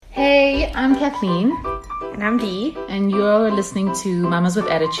I'm Kathleen. And I'm Dee. And you're listening to Mamas with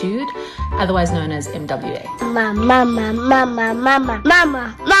Attitude, otherwise known as MWA. Mama, mama, mama, mama,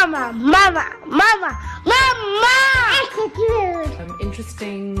 mama, mama, mama, mama, mama. Attitude.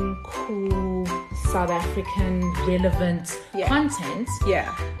 Interesting, cool, South African relevant content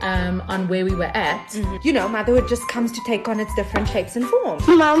on where we were at. Mm-hmm. You know, motherhood just comes to take on its different shapes and forms.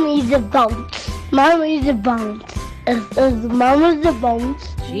 Mommy's a bounce. Mommy's a bounce. Mama's a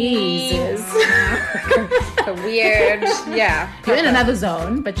bounce. Jesus. Weird. Yeah. You're in another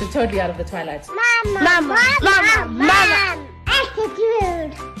zone, but you're totally out of the twilight. Mama, mama, mama.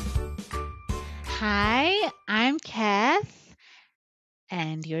 Attitude. Hi, I'm Kath.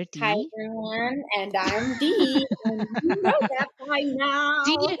 And you're Dee. Hi, everyone. And I'm Dee. And you know that by now.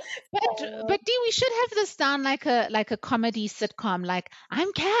 Dee, but Dee, we should have this down like a comedy sitcom. Like,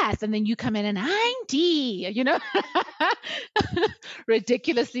 I'm Kath, and then you come in and I'm Dee. You know,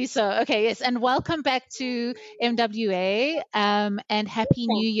 ridiculously so. Okay, yes, and welcome back to MWA. And Happy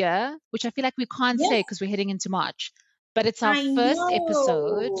New Year, which I feel like we can't say because we're heading into March, but it's our first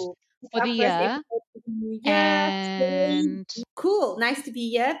episode for the year. And cool, nice to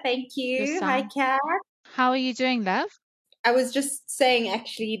be here. Thank you. Hi, Kat. How are you doing, love? I was just saying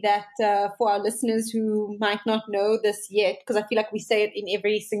actually that for our listeners who might not know this yet, because I feel like we say it in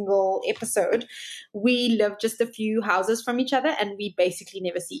every single episode, we live just a few houses from each other and we basically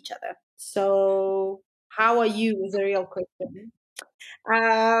never see each other. So how are you is a real question.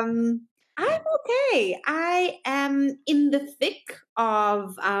 I'm okay. I am in the thick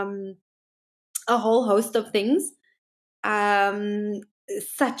of a whole host of things,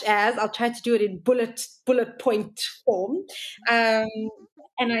 such as, I'll try to do it in bullet point form. And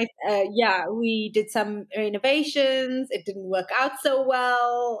we did some renovations. It didn't work out so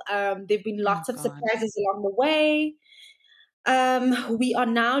well. There've been lots of surprises along the way. We are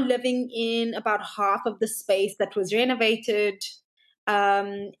now living in about half of the space that was renovated.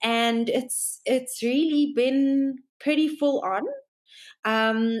 And it's really been pretty full on.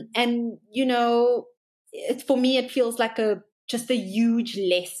 And you know, for me, it feels like just a huge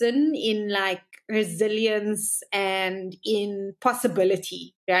lesson in like resilience and in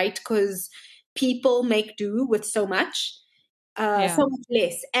possibility, right? Because people make do with so much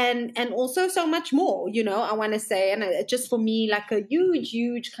less, and also so much more. You know, I want to say, and it just for me, like a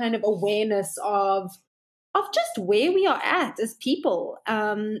huge kind of awareness of just where we are at as people,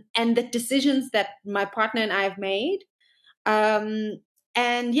 and the decisions that my partner and I have made.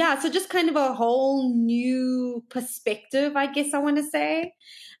 And so just kind of a whole new perspective, I guess I want to say,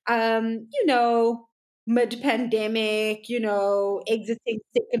 you know, mid-pandemic, you know, exiting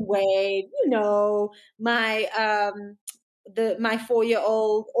second wave, you know, my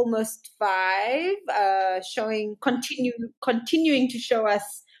 4-year-old, almost 5, continuing to show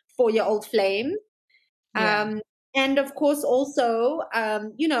us 4-year-old flame. And of course also,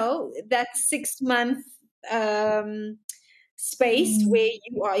 you know, that 6-month, space where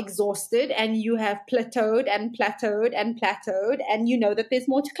you are exhausted and you have plateaued and you know that there's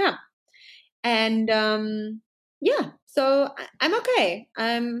more to come. And so I'm okay.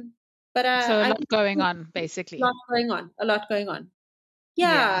 But so a lot going on, basically. A lot going on.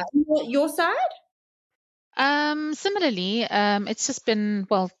 Yeah. Your side? Similarly, it's just been,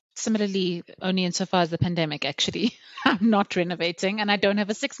 similarly only insofar as the pandemic, actually. I'm not renovating and I don't have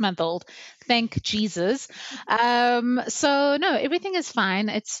a 6-month-old. Thank Jesus. So no, everything is fine.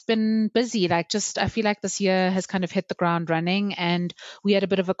 It's been busy. I feel like this year has kind of hit the ground running, and we had a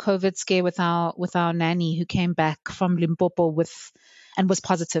bit of a COVID scare with our nanny who came back from Limpopo and was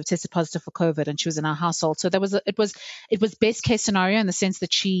tested positive for COVID, and she was in our household. So it was best case scenario in the sense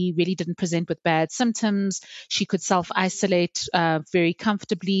that she really didn't present with bad symptoms. She could self-isolate very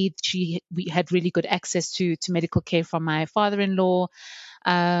comfortably. We had really good access to medical care from my father-in-law,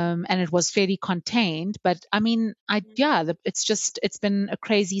 and it was fairly contained. But I mean, it's been a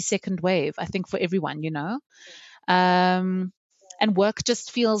crazy second wave, I think, for everyone, you know. And work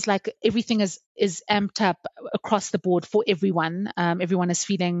just feels like everything is amped up across the board for everyone. Everyone is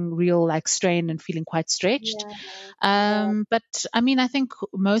feeling real like strained and feeling quite stretched. But I mean, I think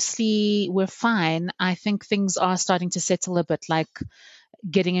mostly we're fine. I think things are starting to settle a bit, like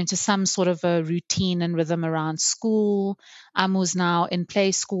getting into some sort of a routine and rhythm around school. Amu's now in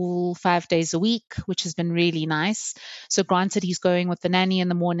play school 5 days a week, which has been really nice. So granted, he's going with the nanny in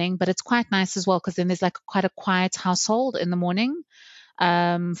the morning, but it's quite nice as well because then there's like quite a quiet household in the morning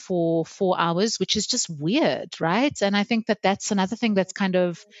for 4 hours, which is just weird, right? And I think that that's another thing that's kind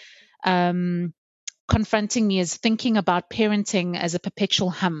of confronting me is thinking about parenting as a perpetual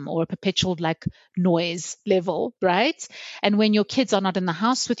hum or a perpetual like noise level, right? And when your kids are not in the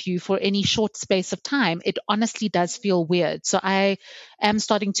house with you for any short space of time, it honestly does feel weird. So I am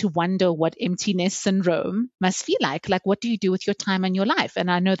starting to wonder what emptiness syndrome must feel like. Like, what do you do with your time and your life?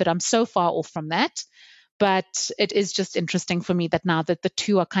 And I know that I'm so far off from that, but it is just interesting for me that now that the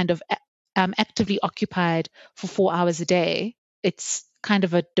two are kind of actively occupied for 4 hours a day, it's kind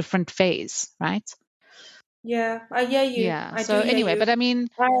of a different phase, right? Yeah, I hear you. Yeah. I So do hear anyway, you. but I mean,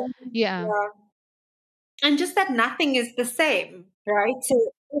 yeah. And just that nothing is the same, right? So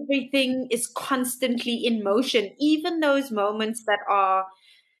everything is constantly in motion, even those moments that are,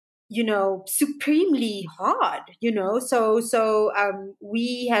 supremely hard, So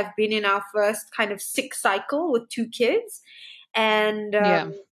we have been in our first kind of sick cycle with 2 kids. And,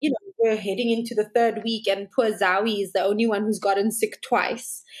 we're heading into the 3rd week, and poor Zowie is the only one who's gotten sick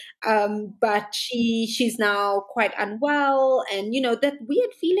twice. But she's now quite unwell, and, that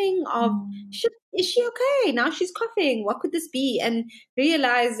weird feeling of, is she okay? Now she's coughing. What could this be? And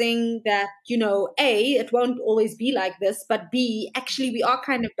realizing that, A, it won't always be like this, but B, actually we are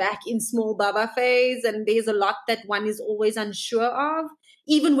kind of back in small Baba phase, and there's a lot that one is always unsure of,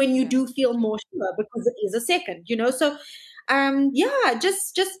 even when you do feel more sure, because it is a second, So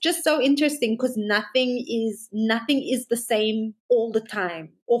just so interesting, because nothing is the same all the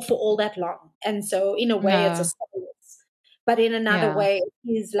time or for all that long. And so in a way it's a solace, but in another way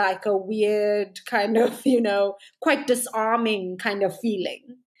it is like a weird kind of, quite disarming kind of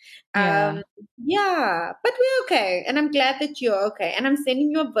feeling. But we're okay, and I'm glad that you're okay, and I'm sending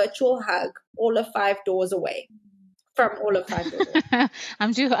you a virtual hug all of 5 doors away. From all of 5 doors.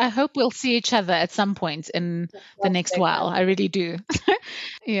 I hope we'll see each other at some point in the next while. I really do.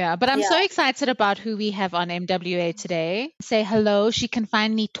 Yeah, but I'm so excited about who we have on MWA today. Say hello. She can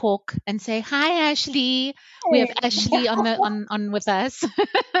finally talk and say, "Hi, Ashley." We have Ashley on with us.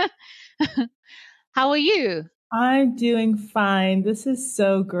 How are you? I'm doing fine. This is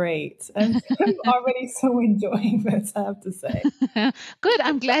so great. I'm already so enjoying this, I have to say. Good.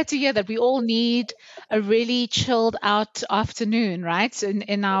 I'm glad to hear that. We all need a really chilled out afternoon, right?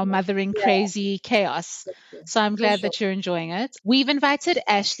 In our mothering crazy chaos. So I'm glad that you're enjoying it. We've invited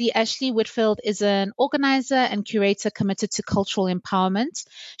Ashley. Ashley Whitfield is an organizer and curator committed to cultural empowerment.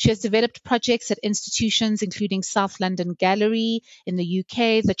 She has developed projects at institutions including South London Gallery in the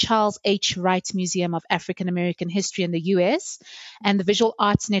UK, the Charles H. Wright Museum of African American History in the US, and the Visual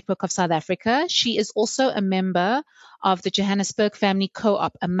Arts Network of South Africa. She is also a member of the Johannesburg Family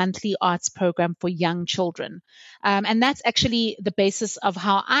Co-op, a monthly arts program for young children. And that's actually the basis of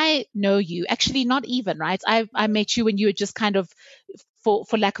how I know you. Actually, not even, right? I met you when you were just kind of, for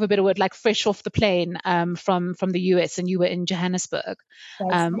lack of a better word, like fresh off the plane from the US, and you were in Johannesburg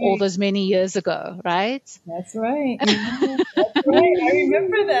all those many years ago, right? That's right. That's right. I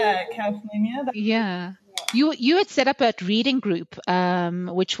remember that, Kathleen. Yeah. You had set up a reading group,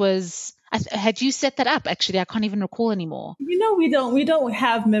 which was, had you set that up? Actually, I can't even recall anymore. We don't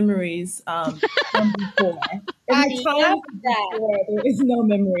have memories from before. In the time before, there is no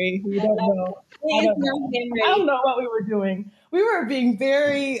memory. We don't know. I don't know what we were doing. We were being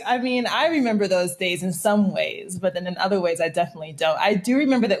very, I remember those days in some ways, but then in other ways, I definitely don't. I do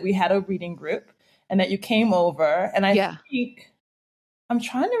remember that we had a reading group and that you came over, and I think, I'm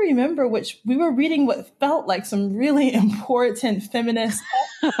trying to remember we were reading what felt like some really important feminist.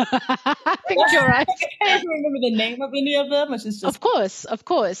 I think you're right. I can't remember the name of any of them, which is just. Of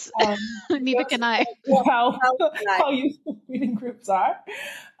course. Neither can I. How useful reading groups are.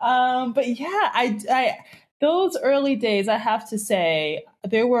 But yeah, I those early days, I have to say,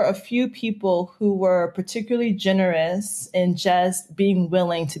 there were a few people who were particularly generous in just being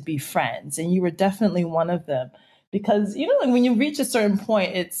willing to be friends. And you were definitely one of them. Because, when you reach a certain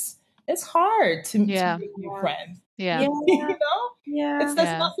point, it's hard to make new friends. Yeah. That's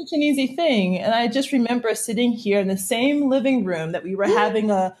not such an easy thing. And I just remember sitting here in the same living room that we were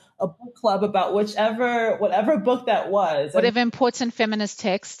having a book club about whatever book that was. Whatever important feminist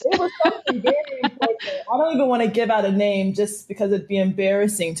text. It was something very important. I don't even want to give out a name just because it'd be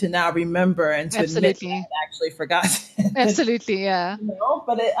embarrassing to now remember and to admit that I actually forgot. Absolutely, yeah.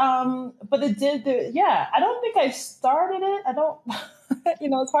 But it did. I don't think I started it. I don't.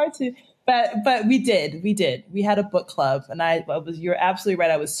 It's hard to. But we did. We had a book club, and you're absolutely right.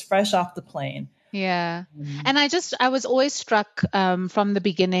 I was fresh off the plane. Yeah. And I was always struck from the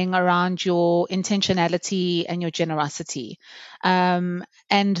beginning around your intentionality and your generosity. And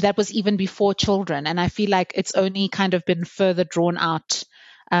that was even before children. And I feel like it's only kind of been further drawn out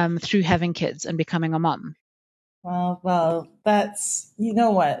through having kids and becoming a mom. Well, that's,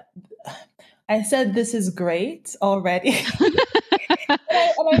 what? I said, this is great already. and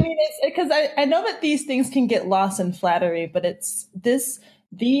I mean, it's because I know that these things can get lost in flattery, but it's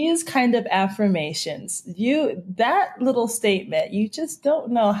these kind of affirmations, that little statement, you just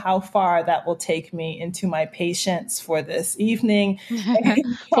don't know how far that will take me into my patience for this evening.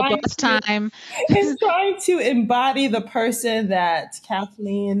 For both time. And trying to embody the person that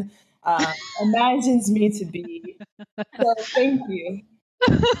Kathleen imagines me to be. So thank you.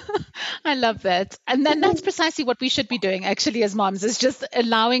 I love that. And then that's precisely what we should be doing actually as moms, is just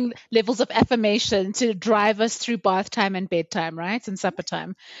allowing levels of affirmation to drive us through bath time and bedtime, right? And supper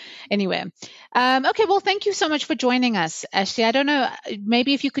time. Anyway. Okay. Well, thank you so much for joining us, Ashley. I don't know,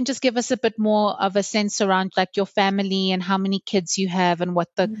 maybe if you can just give us a bit more of a sense around like your family and how many kids you have and what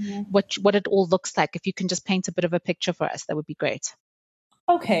it all looks like. If you can just paint a bit of a picture for us, that would be great.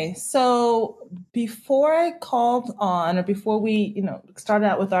 Okay, so before I called on, or before we, started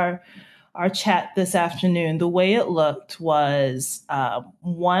out with our chat this afternoon, the way it looked was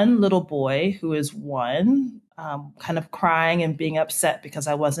one little boy who is one, kind of crying and being upset because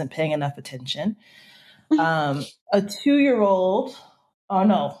I wasn't paying enough attention. A 2-year-old, oh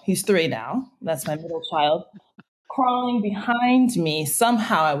no, he's 3 now. That's my middle child. Crawling behind me.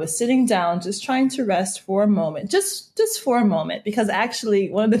 Somehow I was sitting down, just trying to rest for a moment, just for a moment, because actually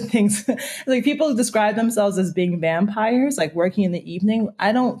one of the things, like people describe themselves as being vampires, like working in the evening.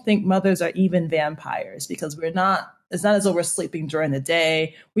 I don't think mothers are even vampires because it's not as though we're sleeping during the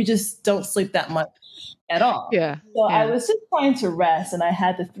day. We just don't sleep that much at all. Yeah. So I was just trying to rest, and I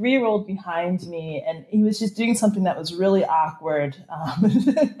had the 3-year-old behind me, and he was just doing something that was really awkward.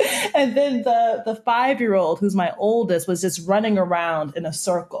 And then the 5-year-old, who's my oldest, was just running around in a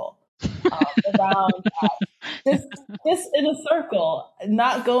circle, just in a circle,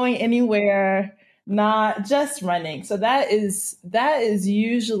 not going anywhere, not just running. So that is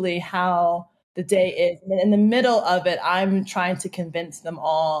usually how the day is. And in the middle of it, I'm trying to convince them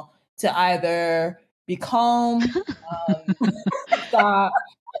all to either be calm, stop.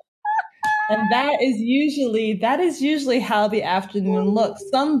 And that is usually how the afternoon looks,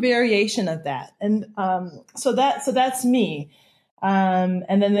 some variation of that. And so that's me. And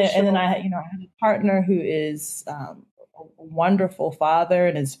then I had a partner who is a wonderful father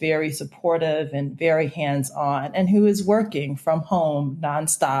and is very supportive and very hands-on, and who is working from home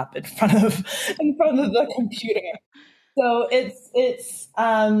nonstop in front of the computer. So it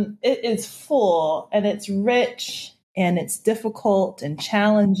is full, and it's rich, and it's difficult and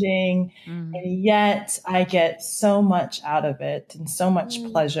challenging, and yet I get so much out of it, and so much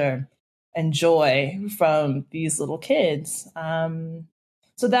pleasure and joy from these little kids.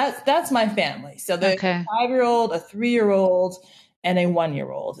 So that's my family. So there's a 5-year-old, a 3-year-old, and a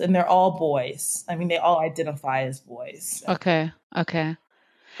 1-year-old, and they're all boys. I mean, they all identify as boys. So. Okay.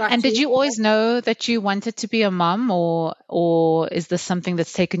 And did you always know that you wanted to be a mom, or is this something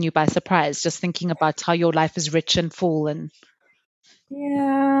that's taken you by surprise, just thinking about how your life is rich and full? And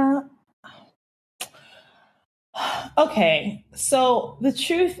yeah. Okay. So the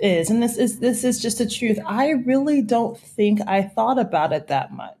truth is, and this is just the truth, I really don't think I thought about it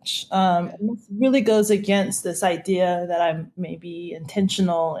that much. And this really goes against this idea that I'm maybe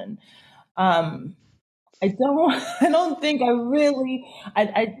intentional, and I don't think I really,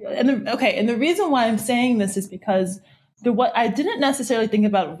 and the reason why I'm saying this is because I didn't necessarily think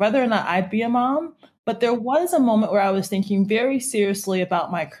about whether or not I'd be a mom, but there was a moment where I was thinking very seriously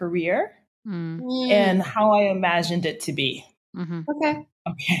about my career and how I imagined it to be. Mm-hmm. Okay.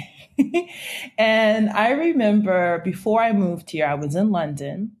 And I remember before I moved here, I was in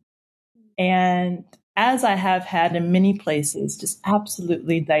London, and as I have had in many places, just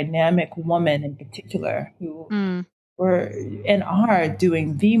absolutely dynamic women in particular who were and are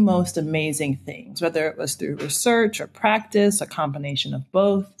doing the most amazing things, whether it was through research or practice, a combination of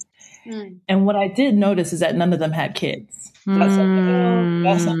both. And what I did notice is that none of them had kids. That's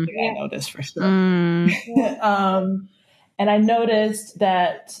something I noticed for sure. And I noticed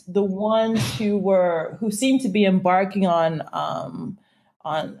that the ones who seemed to be embarking on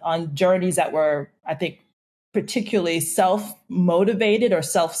journeys that were, I think, particularly self-motivated or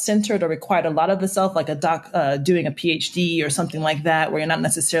self-centered, or required a lot of the self, like doing a PhD or something like that, where you're not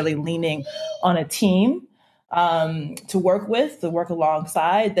necessarily leaning on a team to work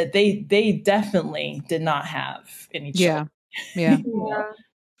alongside, that they definitely did not have any children. Yeah.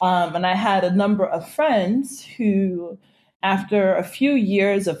 And I had a number of friends who, after a few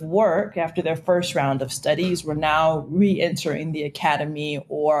years of work, after their first round of studies, were now re-entering the academy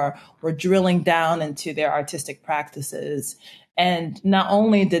or were drilling down into their artistic practices. And not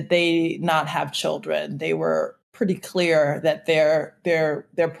only did they not have children, they were pretty clear that their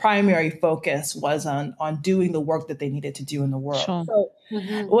primary focus was on doing the work that they needed to do in the world. Sure. So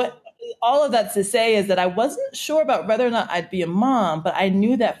what all of that to say is that I wasn't sure about whether or not I'd be a mom, but I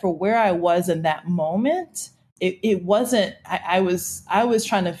knew that for where I was in that moment, it wasn't, I was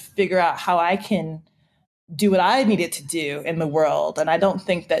trying to figure out how I can do what I needed to do in the world. And I don't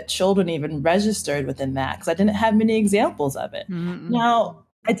think that children even registered within that because I didn't have many examples of it. Now,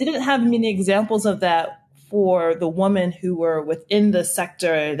 I didn't have many examples of that for the women who were within the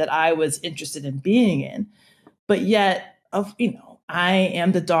sector that I was interested in being in. But yet, I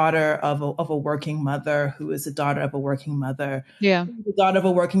am the daughter of a working mother who is the daughter of a working mother. Yeah. The daughter of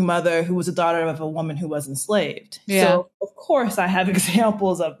a working mother who was a daughter of a woman who was enslaved. Yeah. So, of course, I have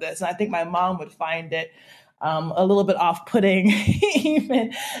examples of this. And I think my mom would find it a little bit off-putting,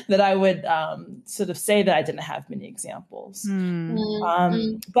 even that I would sort of say that I didn't have many examples.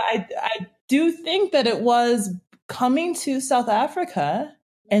 But I do think that it was coming to South Africa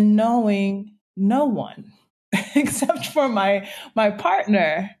and knowing no one except for my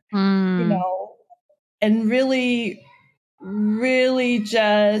partner, and really, really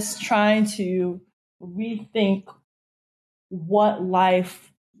just trying to rethink what life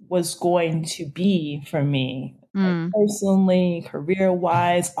was going to be for me, like personally,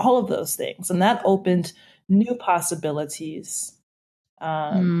 career-wise, all of those things. And that opened new possibilities.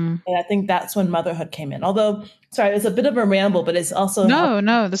 And I think that's when motherhood came in. Although, sorry, it's a bit of a ramble, but it's also...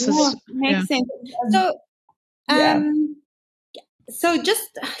 No, this is... Makes sense. So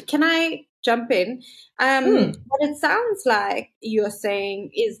just, can I jump in? What it sounds like you're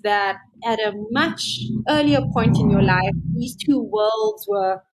saying is that at a much earlier point in your life, these two worlds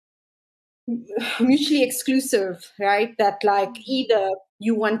were mutually exclusive, right? That like either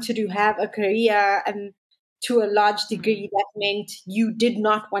you wanted to have a career, and to a large degree that meant you did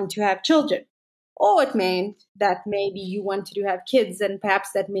not want to have children, or it meant that maybe you wanted to have kids, and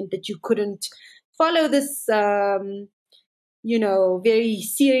perhaps that meant that you couldn't follow this very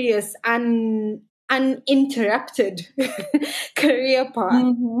serious, uninterrupted career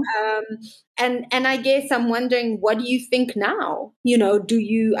path. And I guess I'm wondering, what do you think now?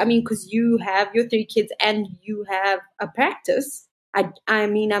 Because you have your 3 kids and you have a practice.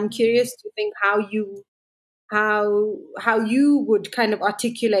 I'm curious to think how you would kind of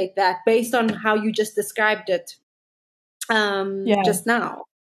articulate that based on how you just described it just now.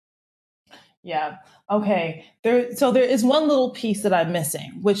 Yeah. Okay. There is one little piece that I'm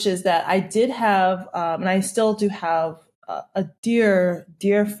missing, which is that I did have, and I still do have a dear,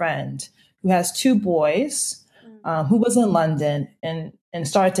 dear friend who has 2 boys, who was in London and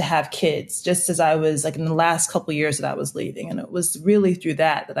started to have kids just as I was like in the last couple of years that I was leaving. And it was really through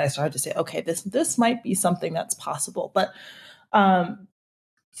that I started to say, okay, this might be something that's possible. But to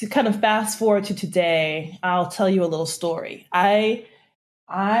kind of fast forward to today, I'll tell you a little story.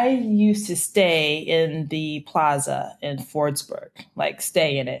 I used to stay in the plaza in Fordsburg, like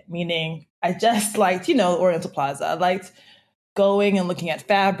stay in it, meaning I just liked, Oriental Plaza. I liked going and looking at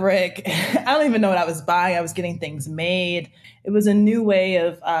fabric. I don't even know what I was buying. I was getting things made. It was a new way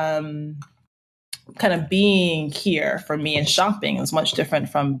of kind of being here for me, and shopping. It was much different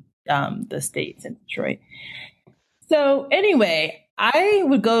from the States in Detroit. So anyway, I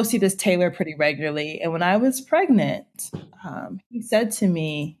would go see this tailor pretty regularly. And when I was pregnant, he said to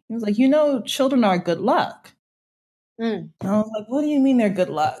me, he was like, children are good luck. And I was like, what do you mean they're good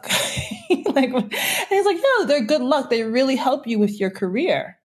luck? And he's like, no, they're good luck. They really help you with your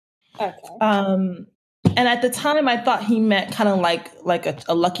career. Okay. And at the time I thought he meant kind of like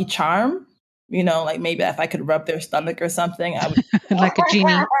a lucky charm, like maybe if I could rub their stomach or something, I would like a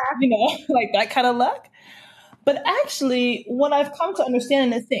genie, like that kind of luck. But actually, what I've come to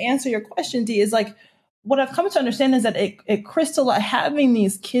understand, and to answer your question, Dee, is like, what I've come to understand is that it crystallized, having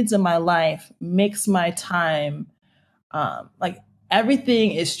these kids in my life makes my time, like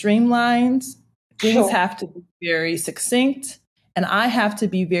everything is streamlined. Things have to be very succinct, and I have to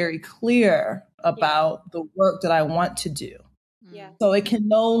be very clear about the work that I want to do. Yeah. So it can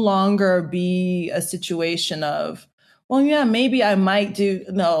no longer be a situation of, well, yeah, maybe I might do.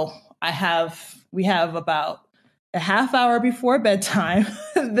 No, we have about a half hour before bedtime.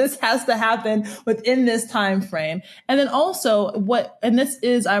 This has to happen within this time frame. And then also this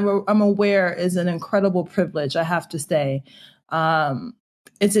is, I'm aware, is an incredible privilege, I have to say.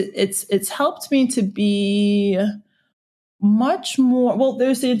 It's helped me to be much more, well,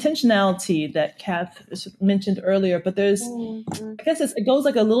 there's the intentionality that Kath mentioned earlier, but there's, I guess it goes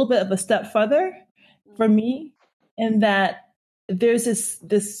like a little bit of a step further for me, in that there's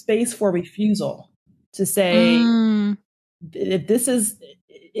this space for refusal. To say, if this is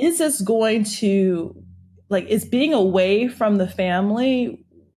this going to like, is being away from the family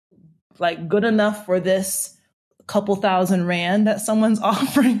like good enough for this couple thousand rand that someone's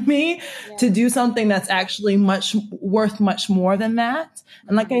offering me to do something that's actually worth much more than that?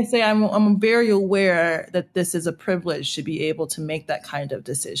 And like I say, I'm very aware that this is a privilege to be able to make that kind of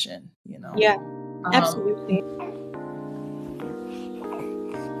decision, you know? Yeah, absolutely.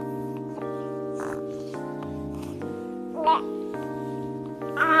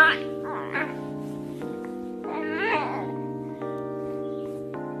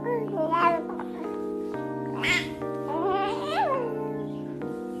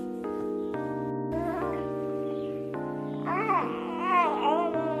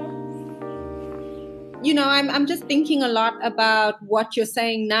 You know, I'm just thinking a lot about what you're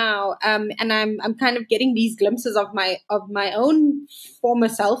saying now, and I'm kind of getting these glimpses of my own former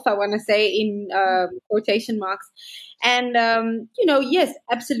self, I want to say, in quotation marks. And you know, yes,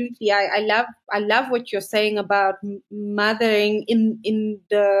 absolutely, I love what you're saying about mothering in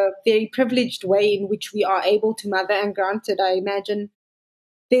the very privileged way in which we are able to mother. And granted, I imagine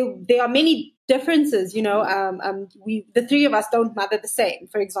there are many differences, you know. The three of us don't mother the same,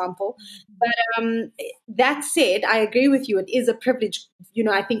 for example. But that said, I agree with you. It is a privilege, you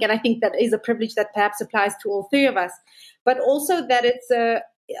know. I think that is a privilege that perhaps applies to all three of us. But also that it's a,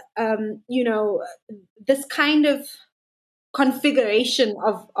 you know, this kind of configuration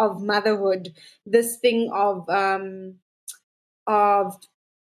of motherhood, this thing of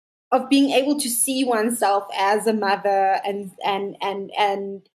being able to see oneself as a mother and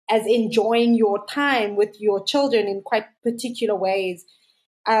as enjoying your time with your children in quite particular ways.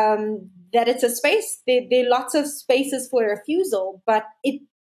 That it's a space. There are lots of spaces for refusal, but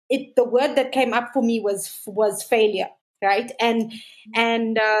the word that came up for me was failure, right? And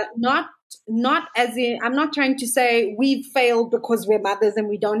not as in, I'm not trying to say we've failed because we're mothers and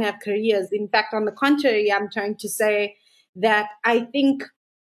we don't have careers. In fact, on the contrary, I'm trying to say that I think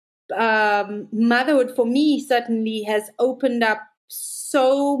motherhood for me certainly has opened up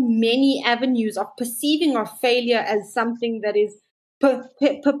so many avenues of perceiving of failure as something that is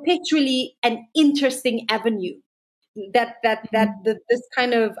perpetually an interesting avenue. This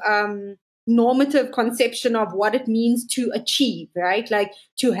kind of normative conception of what it means to achieve, right? Like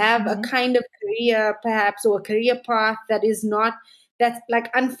to have a kind of career, perhaps, or a career path that's like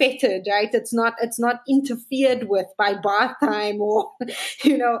unfettered, right? It's not interfered with by bath time or,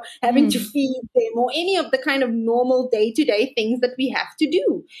 you know, having to feed them or any of the kind of normal day-to-day things that we have to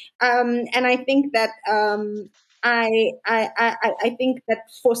do. And I think that I think that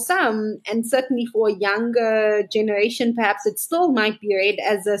for some, and certainly for a younger generation, perhaps it still might be read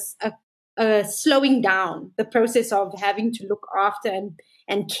as a slowing down the process of having to look after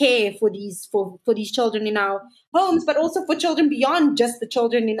and care for these children in our homes, but also for children beyond just the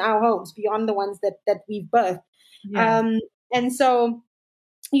children in our homes, beyond the ones that we've birthed. Yeah. And so,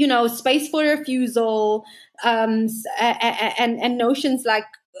 you know, space for refusal, and notions like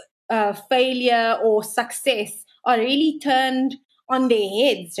failure or success are really turned on their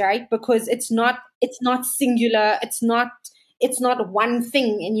heads, right? Because it's not singular. It's not one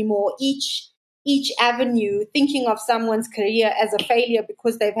thing anymore. Each avenue, thinking of someone's career as a failure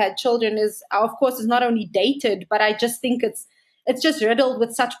because they've had children is not only dated, but I just think it's just riddled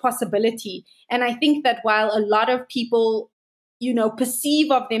with such possibility. And I think that while a lot of people, you know,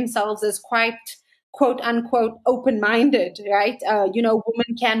 perceive of themselves as quite quote unquote open-minded, right? You know,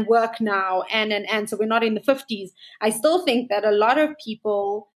 women can work now, and so we're not in the 50s. I still think that a lot of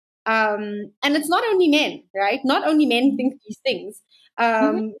people, and it's not only men, right? Not only men think these things.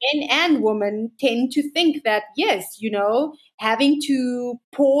 Men and women tend to think that, yes, you know, having to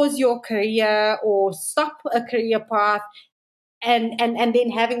pause your career or stop a career path and then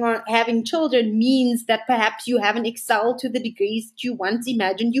having children means that perhaps you haven't excelled to the degrees you once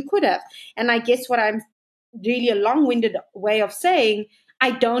imagined you could have. And I guess what I'm really a long-winded way of saying,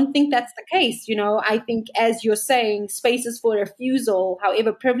 I don't think that's the case. You know, I think, as you're saying, spaces for refusal,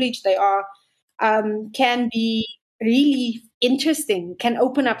 however privileged they are, can be really interesting, can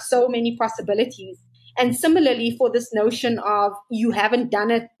open up so many possibilities. And similarly, for this notion of you haven't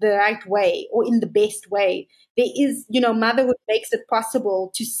done it the right way or in the best way, there is, you know, motherhood makes it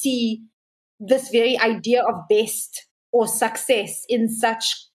possible to see this very idea of best or success in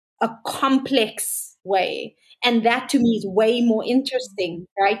such a complex way. And that to me is way more interesting,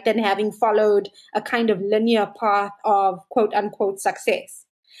 right, than having followed a kind of linear path of quote unquote success.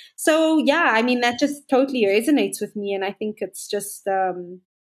 So, yeah, I mean, that just totally resonates with me. And I think it's just,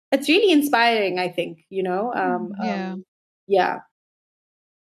 it's really inspiring, I think, you know? Yeah.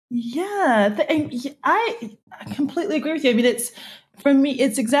 Yeah, I completely agree with you. I mean, for me,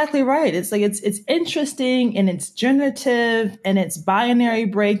 it's exactly right. It's like, it's interesting and it's generative and it's binary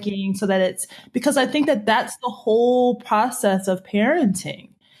breaking so that it's, because I think that that's the whole process of parenting,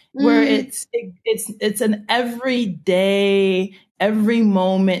 where it's an everyday, every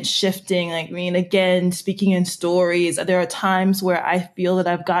moment shifting. Like, I mean, again, speaking in stories, there are times where I feel that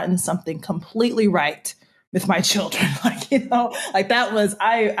I've gotten something completely right with my children. Like, like that was,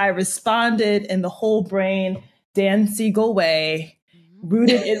 I responded in the whole brain, Dan Siegel way,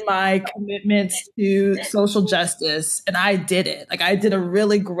 rooted in my commitments to social justice. And I did it. Like, I did a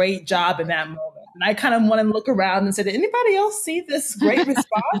really great job in that moment. And I kind of want to look around and say, did anybody else see this great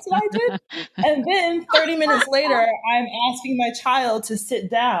response that I did? And then 30 minutes later, I'm asking my child to sit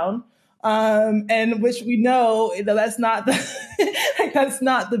down. And which we know, that's not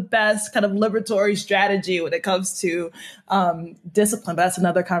the best kind of liberatory strategy when it comes to discipline. But that's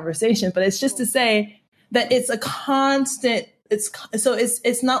another conversation. But it's just to say that it's a constant.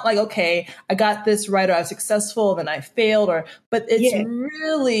 It's not like, okay, I got this right, or I was successful, then I failed, but it's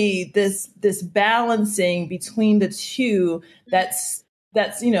really this balancing between the two that's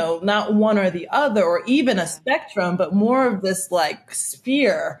not one or the other, or even a spectrum, but more of this like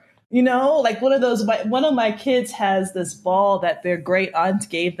sphere. Like one of my kids has this ball that their great aunt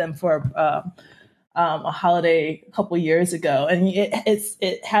gave them for a holiday a couple years ago, and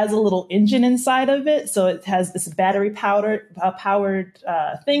it has a little engine inside of it, so it has this battery powered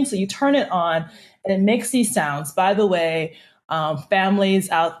thing. So you turn it on, and it makes these sounds. By the way, families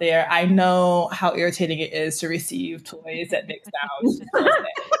out there, I know how irritating it is to receive toys that make sounds.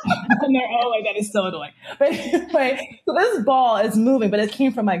 And they're, oh, like, that is so annoying. But anyway, so this ball is moving, but it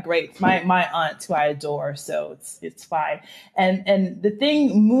came from my aunt, who I adore, so it's fine. And the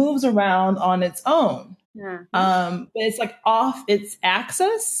thing moves around on its own. Yeah. But it's like off its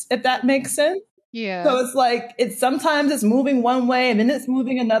axis, if that makes sense. Yeah. So it's like, sometimes it's moving one way and then it's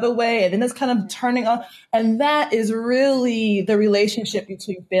moving another way and then it's kind of turning on. And that is really the relationship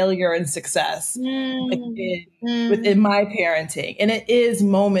between failure and success within my parenting. And it is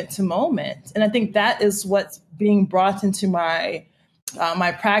moment to moment. And I think that is what's being brought into my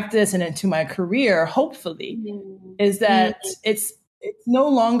practice and into my career, hopefully, is that it's no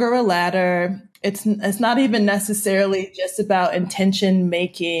longer a ladder. It's not even necessarily just about intention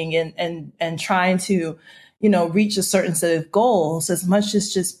making and trying to, reach a certain set of goals, as much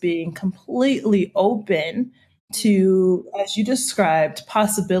as just being completely open to, as you described,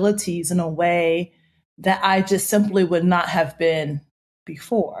 possibilities in a way that I just simply would not have been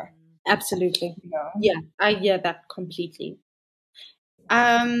before. Absolutely. Yeah, I hear that completely.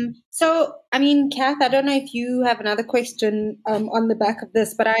 So, I mean, Kath, I don't know if you have another question on the back of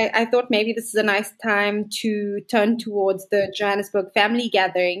this, but I thought maybe this is a nice time to turn towards the Johannesburg family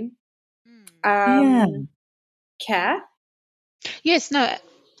gathering. Kath? Yes, no,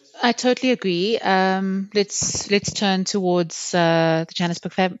 I totally agree. Let's turn towards the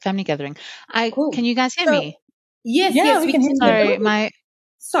Johannesburg family gathering. Cool. Can you guys hear me? Yes, we can hear you. Sorry, my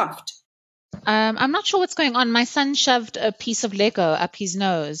soft. I'm not sure what's going on. My son shoved a piece of Lego up his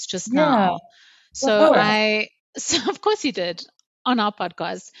nose just now. So of course he did, on our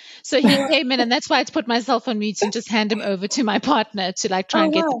podcast. So he came in, and that's why I put myself on mute and just hand him over to my partner to try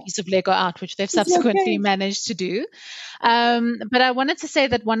and get the piece of Lego out, which they've subsequently managed to do. But I wanted to say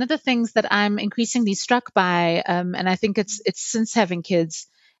that one of the things that I'm increasingly struck by, and I think it's since having kids,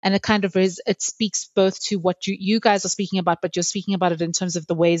 and it kind of it speaks both to what you guys are speaking about, but you're speaking about it in terms of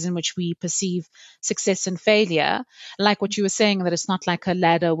the ways in which we perceive success and failure. Like what you were saying, that it's not like a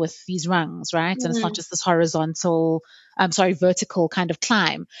ladder with these rungs, right? And it's not just this vertical kind of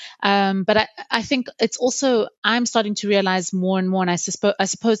climb. But I think it's also, I'm starting to realize more and more, and I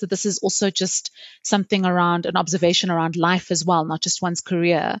suppose that this is also just something around an observation around life as well, not just one's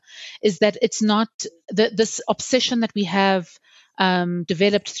career, is that it's not this obsession that we have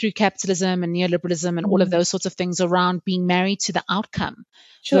developed through capitalism and neoliberalism and all of those sorts of things around being married to the outcome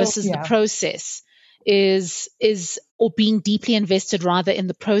versus the process or being deeply invested rather in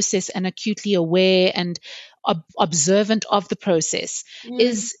the process and acutely aware and observant of the process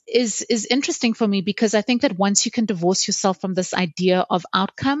is interesting for me, because I think that once you can divorce yourself from this idea of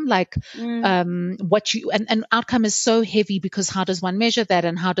outcome, and outcome is so heavy, because how does one measure that,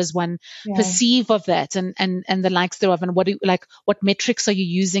 and how does one perceive of that, and the likes thereof, and what metrics are you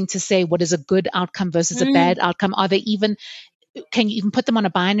using to say what is a good outcome versus a bad outcome? Can you even put them on a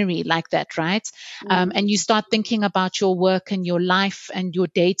binary like that, right? And you start thinking about your work and your life and your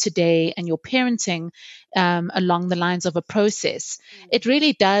day-to-day and your parenting along the lines of a process. It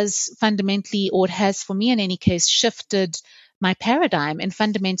really does fundamentally, or it has for me in any case, shifted my paradigm in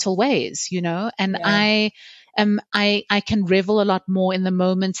fundamental ways, and I can revel a lot more in the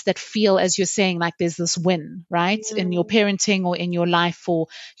moments that feel, as you're saying, like there's this win, right? In your parenting or in your life or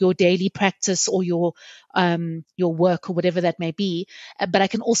your daily practice or your work or whatever that may be. But I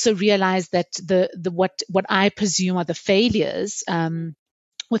can also realize that what I presume are the failures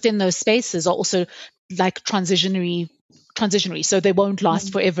within those spaces are also like transitionary, so they won't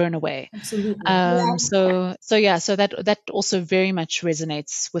last forever in a way. Absolutely. So that also very much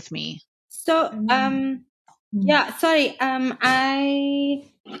resonates with me. So sorry,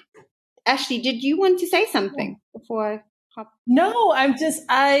 Ashley, did you want to say something before I hop? No,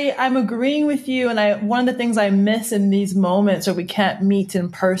 I'm agreeing with you. And one of the things I miss in these moments where we can't meet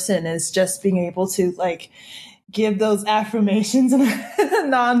in person is just being able to like give those affirmations in a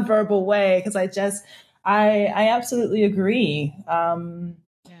nonverbal way. Cause I absolutely agree. And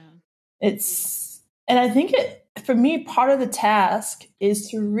I think for me, part of the task is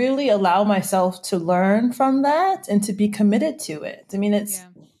to really allow myself to learn from that and to be committed to it. I mean, it's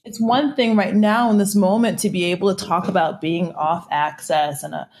one thing right now in this moment to be able to talk about being off access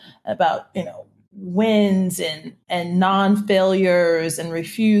and about, wins and non-failures and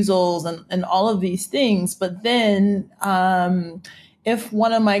refusals and all of these things. But then, if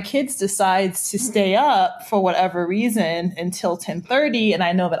one of my kids decides to stay up for whatever reason until 10:30, and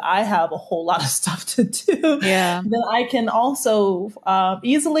I know that I have a whole lot of stuff to do, then I can also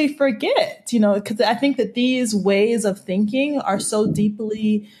easily forget, because I think that these ways of thinking are so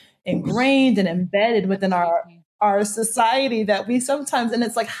deeply ingrained and embedded within our society that we sometimes, and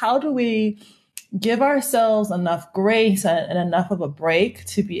it's like, how do we give ourselves enough grace and enough of a break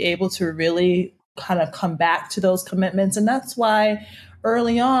to be able to really kind of come back to those commitments? And that's why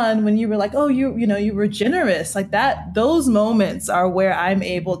early on, when you were like, oh, you were generous, like that, those moments are where I'm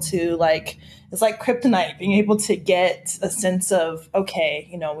able to it's like kryptonite, being able to get a sense of,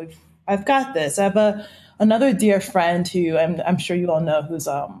 okay, I've got this. I have another dear friend who I'm sure you all know, who's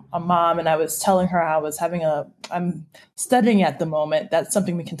a mom. And I was telling her I was I'm studying at the moment. That's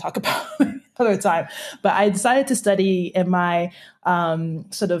something we can talk about another time. But I decided to study in my I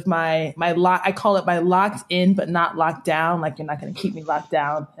call it my locked in, but not locked down. Like, you're not going to keep me locked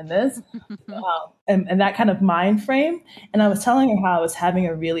down in this, and that kind of mind frame. And I was telling her how I was having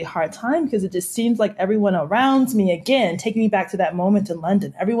a really hard time because it just seems like everyone around me, again, taking me back to that moment in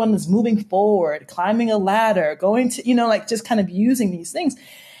London, everyone was moving forward, climbing a ladder, going to, just kind of using these things.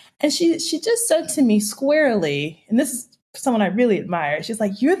 And she just said to me squarely, and this is someone I really admire, she's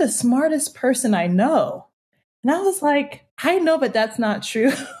like, "You're the smartest person I know." And I was like, I know, but that's not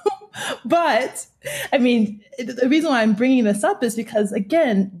true. But I mean, the reason why I'm bringing this up is because,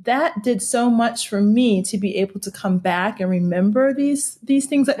 again, that did so much for me to be able to come back and remember these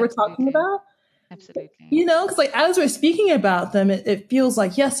things that we're talking about. Absolutely. Because as we're speaking about them, it feels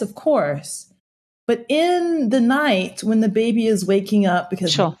like, yes, of course. But in the night when the baby is waking up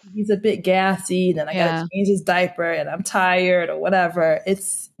because he's a bit gassy, then I got to change his diaper and I'm tired or whatever,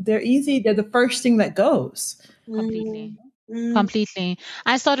 they're the first thing that goes. Completely.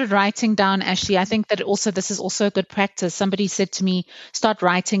 I started writing down, Ashley. I think that this is also a good practice. Somebody said to me, start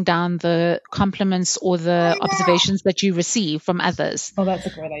writing down the compliments or the observations that you receive from others. Oh, that's a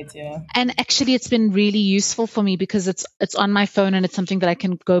great idea. And actually, it's been really useful for me because it's on my phone and it's something that I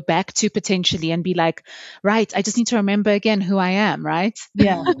can go back to potentially and be like, right, I just need to remember again who I am, right?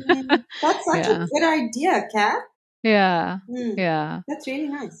 Yeah. That's such a good idea, Kat. Yeah. Yeah. That's really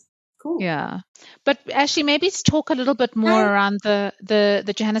nice. Cool. Yeah. But Ashley, maybe let's talk a little bit more around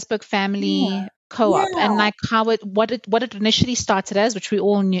the Johannesburg Family Co-op and like what it initially started as, which we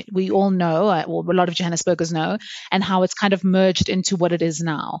all know, or a lot of Johannesburgers know, and how it's kind of merged into what it is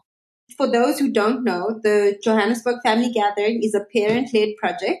now. For those who don't know, the Johannesburg Family Gathering is a parent-led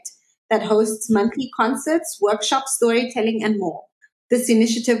project that hosts monthly concerts, workshops, storytelling, and more. This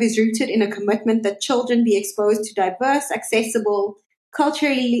initiative is rooted in a commitment that children be exposed to diverse, accessible,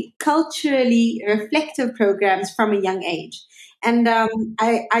 culturally reflective programs from a young age. And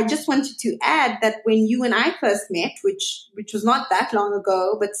I just wanted to add that when you and I first met, which was not that long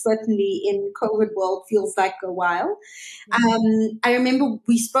ago, but certainly in COVID world feels like a while. I remember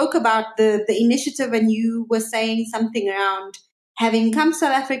we spoke about the initiative, and you were saying something around having come to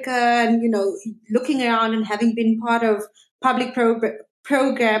South Africa and, looking around and having been part of public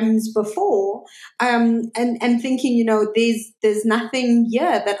programs before, and thinking, there's nothing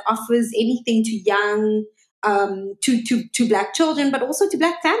here that offers anything to young, to Black children, but also to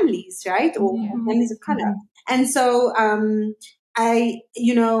Black families, right? Or families of color. And so,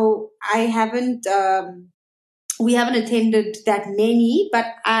 we haven't attended that many, but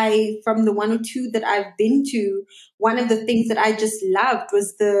from the one or two that I've been to, one of the things that I just loved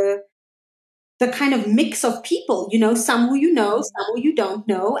was the the kind of mix of people, you know, some who you know, some who you don't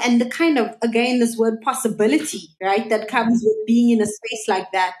know, and the kind of, again, this word possibility, right, that comes with being in a space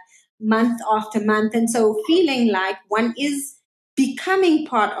like that month after month. And so feeling like one is becoming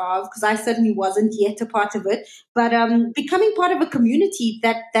part of, because I certainly wasn't yet a part of it, but becoming part of a community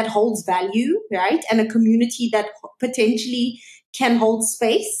that holds value, right, and a community that potentially can hold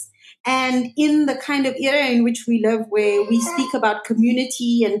space. And in the kind of era in which we live, where we speak about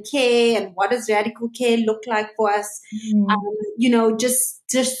community and care and what does radical care look like for us, you know, just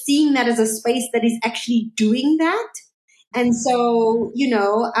seeing that as a space that is actually doing that. And so, you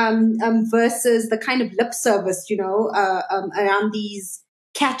know, versus the kind of lip service, you know, around these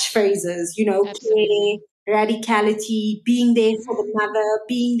catchphrases, you know, care, radicality, being there for the mother,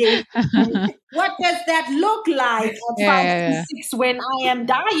 being there. What does that look like at 5 when I am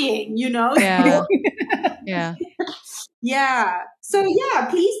dying, you know? Yeah. Yeah. So, yeah,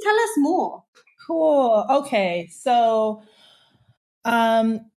 please tell us more. Cool. Okay. So,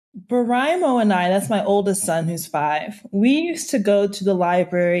 Baraimo and I, that's my oldest son who's 5, we used to go to the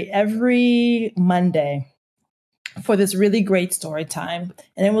library every Monday for this really great story time.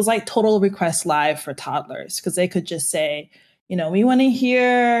 And it was like Total Request Live for toddlers, because they could just say, you know, we want to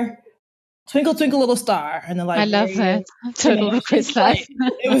hear Twinkle, Twinkle, Little Star. And the library, I love that. Total Request Live.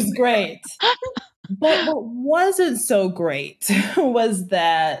 It was great. But what wasn't so great was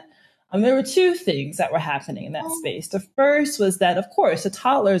that there were 2 things that were happening in that space. The first was that, of course, the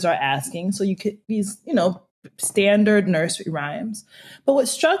toddlers are asking, so you could these, you know, standard nursery rhymes. But what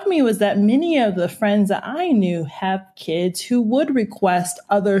struck me was that many of the friends that I knew have kids who would request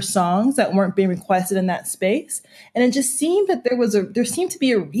other songs that weren't being requested in that space. And it just seemed that there seemed to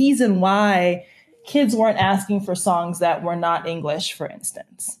be a reason why kids weren't asking for songs that were not English, for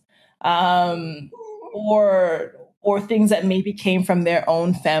instance. Or things that maybe came from their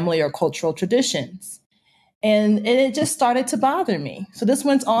own family or cultural traditions. And it just started to bother me. So this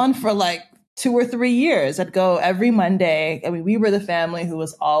went on for like 2 or 3 years. I'd go every Monday. I mean, we were the family who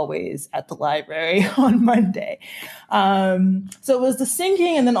was always at the library on Monday. So it was the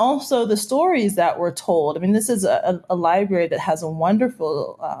singing and then also the stories that were told. I mean, this is a library that has a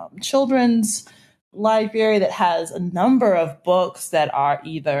wonderful children's library that has a number of books that are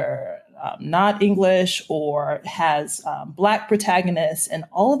either not English or has Black protagonists. And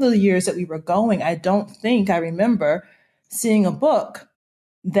all of the years that we were going, I don't think I remember seeing a book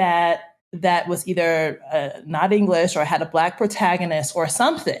that was either not English or had a Black protagonist or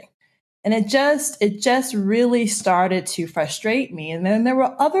something. And it just really started to frustrate me. And then there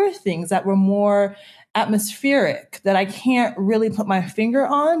were other things that were more atmospheric that I can't really put my finger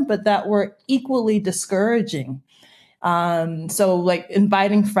on, but that were equally discouraging. So like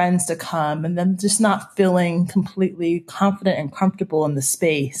inviting friends to come and then just not feeling completely confident and comfortable in the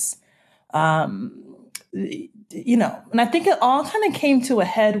space. You know, and I think it all kind of came to a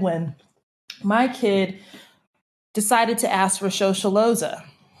head when my kid decided to ask for Shosholoza.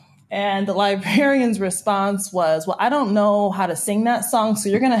 And the librarian's response was, well, I don't know how to sing that song, so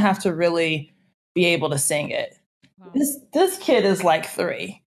you're going to have to really be able to sing it. Wow. This kid is like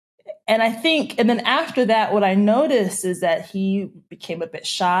 3. And I think, and then after that, what I noticed is that he became a bit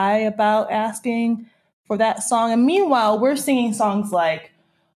shy about asking for that song. And meanwhile, we're singing songs like,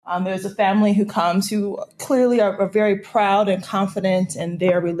 there's a family who comes who clearly are very proud and confident in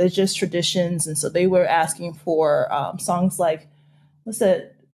their religious traditions. And so they were asking for songs like, what's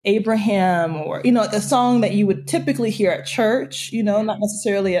it, Abraham, or, you know, the song that you would typically hear at church, you know, not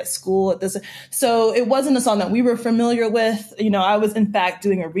necessarily at school. So it wasn't a song that we were familiar with. You know, I was in fact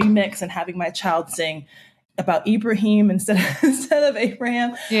doing a remix and having my child sing about Ibrahim instead of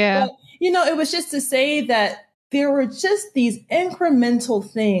Abraham. Yeah. But, you know, it was just to say that there were just these incremental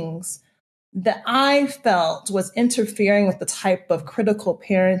things that I felt was interfering with the type of critical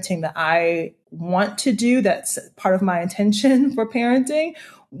parenting that I want to do. That's part of my intention for parenting,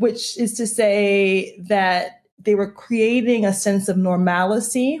 which is to say that they were creating a sense of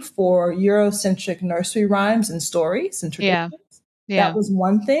normalcy for Eurocentric nursery rhymes and stories and traditions. Yeah. That was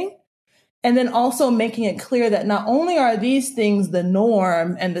one thing. And then also making it clear that not only are these things the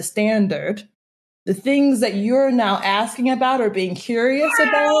norm and the standard, the things that you're now asking about or being curious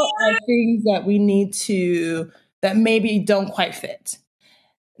about are things that we need to, that maybe don't quite fit.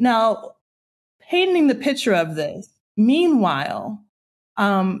 Now, painting the picture of this, meanwhile,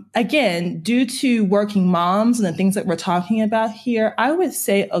 again, due to working moms and the things that we're talking about here, I would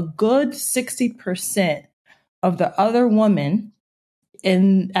say a good 60% of the other women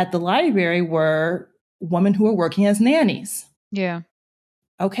at the library were women who were working as nannies. Yeah.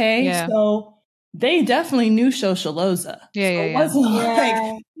 Okay. Yeah. So they definitely knew Shosholoza. Yeah. So it wasn't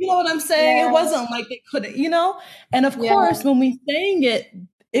like, You know what I'm saying? Yeah. It wasn't like they couldn't, and of course, when we sang it,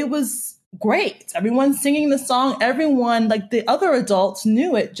 it was great. Everyone singing the song, everyone, like the other adults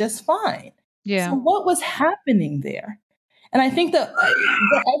knew it just fine. Yeah. So what was happening there? And I think that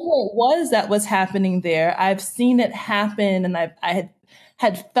whatever it was that was happening there, I've seen it happen, and I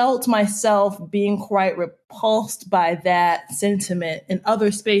had felt myself being quite repulsed by that sentiment in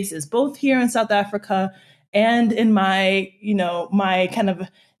other spaces, both here in South Africa and in my, my kind of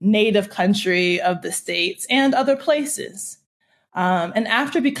native country of the States and other places. And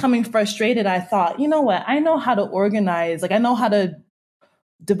after becoming frustrated, I thought, you know what? I know how to organize. Like, I know how to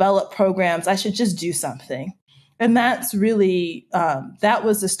develop programs. I should just do something. And that's really, that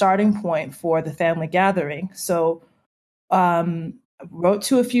was the starting point for the family gathering. So I wrote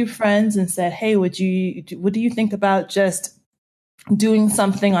to a few friends and said, hey, what do you think about just doing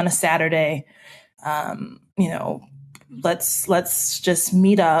something on a Saturday? Let's just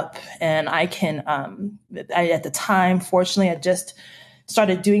meet up, and I can, at the time, fortunately, I just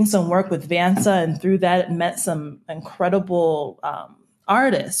started doing some work with VANSA, and through that met some incredible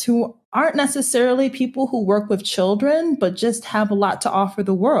artists who aren't necessarily people who work with children, but just have a lot to offer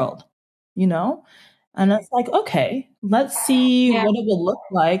the world, And it's like, okay, let's see what it will look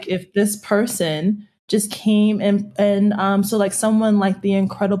like if this person just came and so like someone like the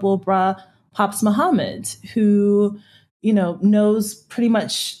incredible Bra Pops Muhammad, who, knows pretty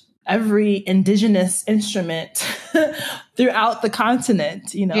much every indigenous instrument throughout the continent,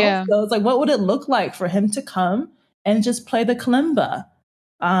 So it's like, what would it look like for him to come and just play the kalimba,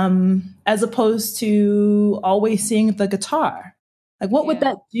 as opposed to always seeing the guitar? Like, what would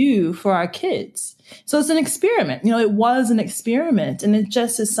that do for our kids? So it's an experiment. It was an experiment, and it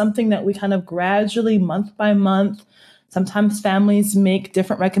just is something that we kind of gradually, month by month. Sometimes families make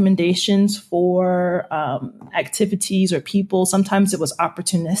different recommendations for activities or people. Sometimes it was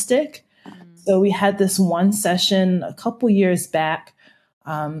opportunistic. So we had this one session a couple years back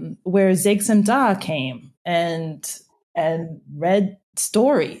where Zegsem Da came and read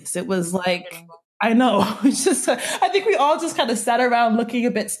stories. It was like, I know, it's just, I think we all just kind of sat around looking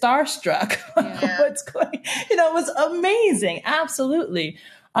a bit starstruck. What's going, it was amazing. Absolutely.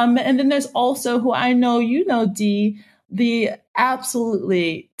 And then there's also who I know, Dee, the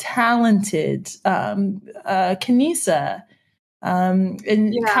absolutely talented Kanisa, and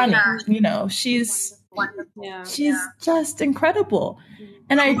Kani, she's just incredible.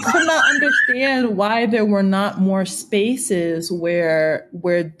 And I could not understand why there were not more spaces where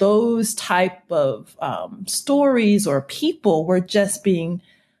those type of stories or people were just being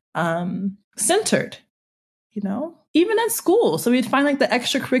centered, even at school. So we'd find like the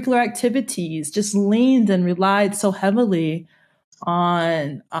extracurricular activities just leaned and relied so heavily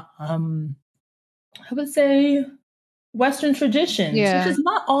on, I would say, Western traditions, which is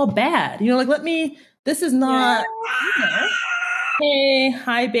not all bad. This is not, hey,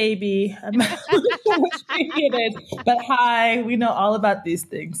 hi, baby. I'm not sure which baby it is, but hi, we know all about these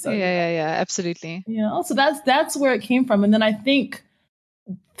things. So, absolutely. So that's where it came from. And then I think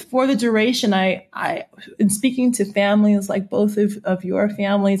for the duration, I in speaking to families like both of your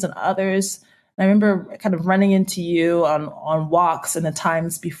families and others, I remember kind of running into you on walks in the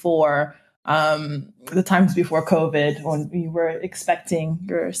times before COVID, when we were expecting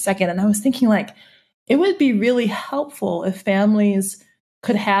your second. And I was thinking, like, it would be really helpful if families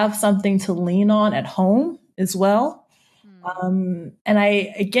could have something to lean on at home as well. And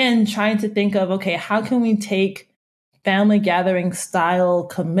I, again, trying to think of, okay, how can we take family gathering style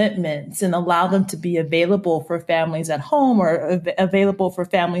commitments and allow them to be available for families at home or available for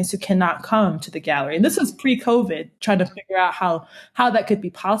families who cannot come to the gallery. And this is pre-COVID, trying to figure out how that could be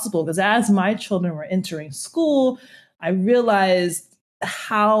possible. Because as my children were entering school, I realized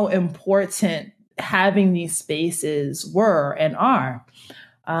how important having these spaces were and are.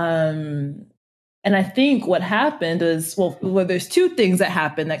 And I think what happened is, well, there's two things that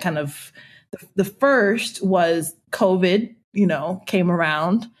happened that kind of, the first was COVID, came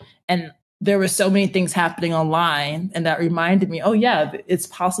around, and there were so many things happening online, and that reminded me, oh yeah, it's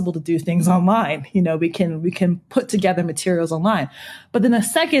possible to do things online. We can put together materials online. But then a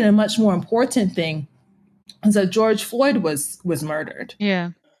second and much more important thing is that George Floyd was murdered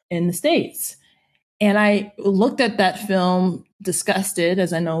in the States. And I looked at that film disgusted,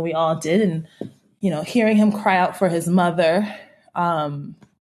 as I know we all did, and hearing him cry out for his mother.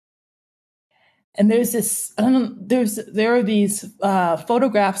 And there's this, there are these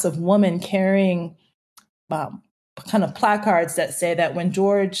photographs of women carrying kind of placards that say that when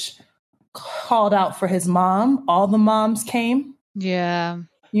George called out for his mom, all the moms came. Yeah.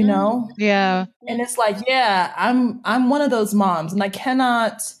 you know? Yeah. And it's like, yeah, I'm one of those moms, and I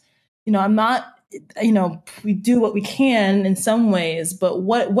cannot, I'm not, we do what we can in some ways, but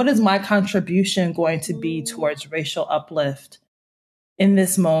what is my contribution going to be towards racial uplift in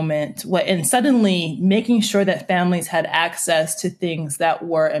this moment? And suddenly making sure that families had access to things that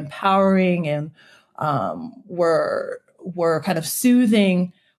were empowering and were kind of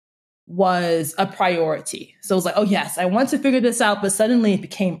soothing was a priority. So it was like, oh yes, I want to figure this out, but suddenly it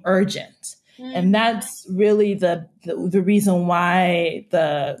became urgent. And that's really the reason why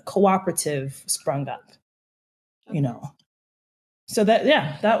the cooperative sprung up, So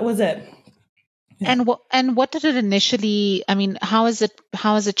that was it. Yeah. And what did it initially? I mean, how has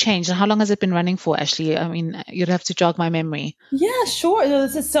it changed, and how long has it been running for? Ashley, I mean, you'd have to jog my memory. Yeah, sure.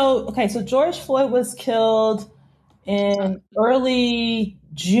 So George Floyd was killed in early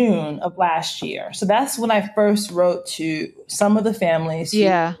June of last year. So that's when I first wrote to some of the families who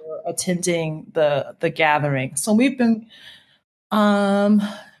were attending the gathering. So we've been, and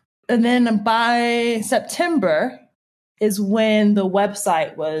then by September is when the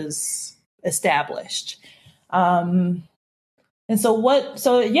website was established. I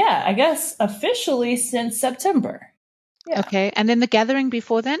guess officially since September. Yeah. Okay. And then the gathering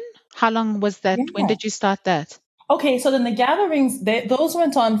before then, how long was that? Yeah. When did you start that? Okay, so then the gatherings, those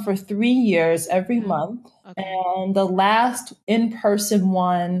went on for 3 years every month. Okay. And the last in-person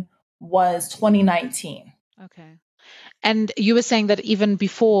one was 2019. Okay. And you were saying that even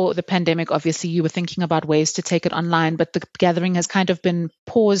before the pandemic, obviously, you were thinking about ways to take it online, but the gathering has kind of been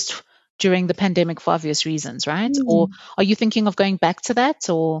paused during the pandemic for obvious reasons, right? Or are you thinking of going back to that,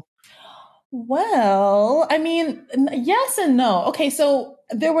 or? Well, I mean, yes and no. Okay, so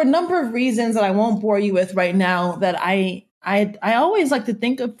there were a number of reasons that I won't bore you with right now that I always like to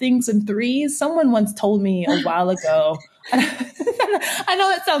think of things in threes. Someone once told me a while ago. I know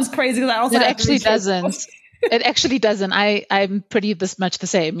that sounds crazy because I also it actually doesn't. It actually doesn't. I'm pretty this much the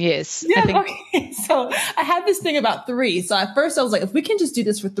same. Yes. Yeah. Okay. So I had this thing about three. So at first I was like, if we can just do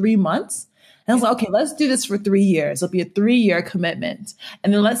this for 3 months. And I was like, okay, let's do this for 3 years. It'll be a 3-year commitment.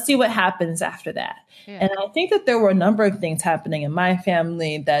 And then let's see what happens after that. Yeah. And I think that there were a number of things happening in my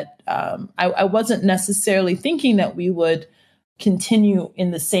family that I wasn't necessarily thinking that we would continue in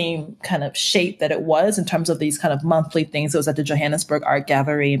the same kind of shape that it was in terms of these kind of monthly things. It was at the Johannesburg Art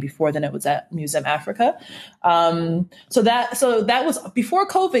Gallery, and before then it was at Museum Africa. So that was before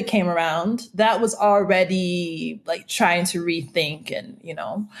COVID came around. That was already like trying to rethink and,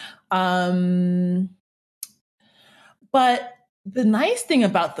 but the nice thing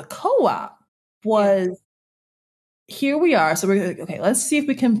about the co-op was here we are. So we're okay. Let's see if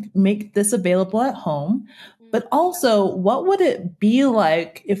we can make this available at home. But also, what would it be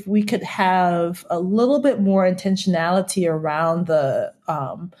like if we could have a little bit more intentionality around the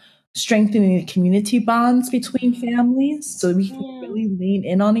strengthening the community bonds between families so we can really lean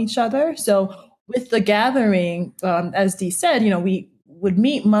in on each other? So with the gathering, as Dee said, we would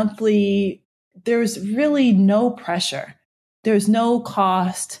meet monthly. There's really no pressure. There's no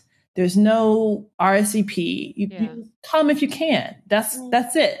cost. There's no RSVP. You come if you can. That's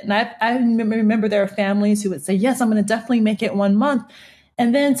it. And I remember there are families who would say, yes, I'm going to definitely make it 1 month.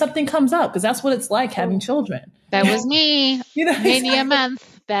 And then something comes up because that's what it's like having children. That was me. Maybe a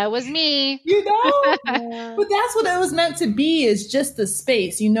month. That was me. But that's what it was meant to be, is just the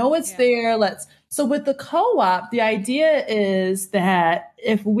space. It's there. So with the co-op, the idea is that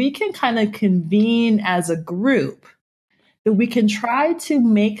if we can kind of convene as a group, that we can try to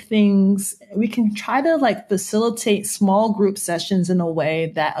facilitate small group sessions in a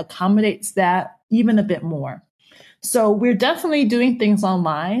way that accommodates that even a bit more. So we're definitely doing things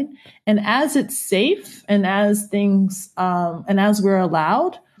online, and as it's safe and as things, and as we're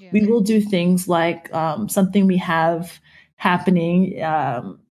allowed, we will do things like, something we have happening,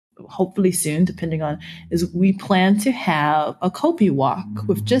 hopefully soon, depending on, is we plan to have a Kopi walk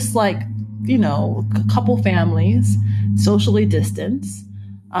with just a couple families, socially distanced.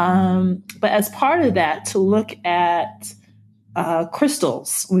 But as part of that, to look at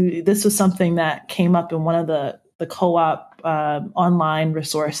crystals. This was something that came up in one of the co-op online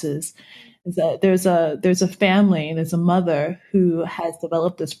resources. Is that there's a family, there's a mother who has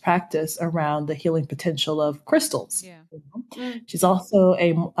developed this practice around the healing potential of crystals. Yeah. She's also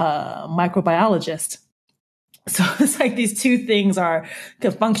a microbiologist. So it's like these two things are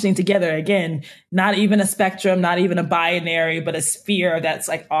functioning together. Again, not even a spectrum, not even a binary, but a sphere that's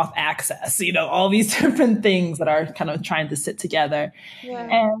like off axis, all these different things that are kind of trying to sit together. Yeah.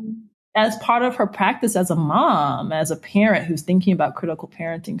 And as part of her practice as a mom, as a parent who's thinking about critical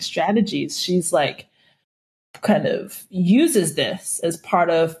parenting strategies, she's like, kind of uses this as part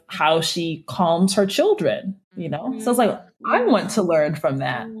of how she calms her children, you know? So I was like, I want to learn from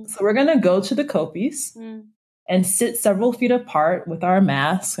that. So we're going to go to the kopis and sit several feet apart with our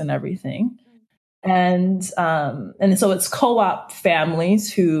masks and everything. And so it's co-op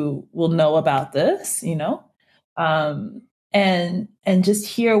families who will know about this, you know, and just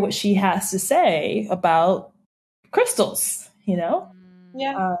hear what she has to say about crystals, you know?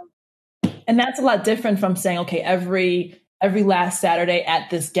 Yeah. And that's a lot different from saying, okay, every last Saturday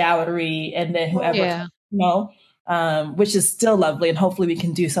at this gallery, and then whoever, you know, which is still lovely. And hopefully we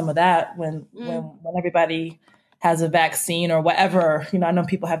can do some of that when everybody has a vaccine or whatever. You know, I know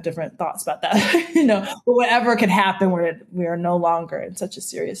people have different thoughts about that, you know, but whatever could happen where we are no longer in such a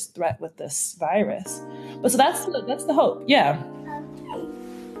serious threat with this virus. But so that's the hope. Yeah.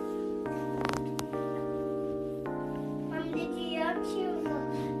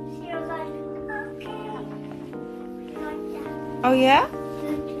 Oh, yeah?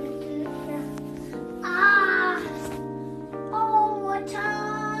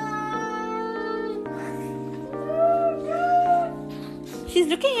 She's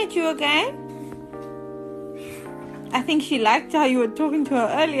looking at you again. I think she liked how you were talking to her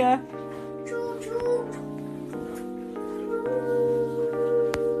earlier.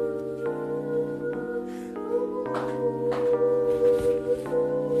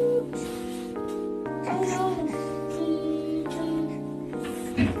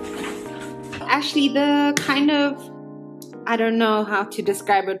 Actually, the kind of, I don't know how to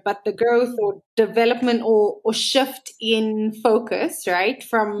describe it, but the growth or development or shift in focus, right,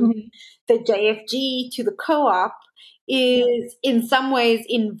 from the JFG to the co-op is in some ways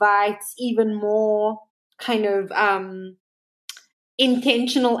invites even more kind of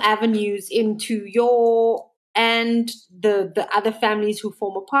intentional avenues into your and the other families who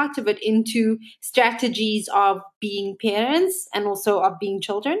form a part of it into strategies of being parents and also of being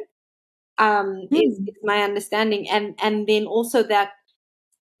children. Is my understanding, and then also that.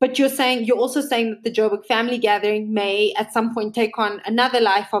 But you're also saying that the Joburg Family Gathering may at some point take on another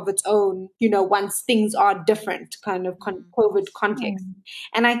life of its own. You know, once things are different, kind of COVID context.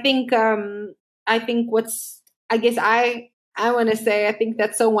 And I think what's I want to say I think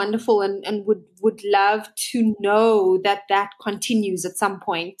that's so wonderful, and would love to know that continues at some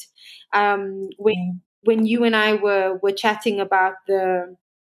point. When you and I were chatting about the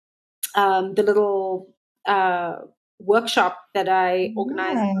little workshop that I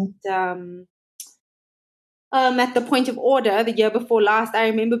organized at the Point of Order the year before last, I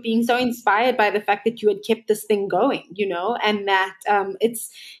remember being so inspired by the fact that you had kept this thing going, you know, and that it's,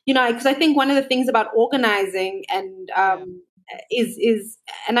 you know, because I think one of the things about organizing and is,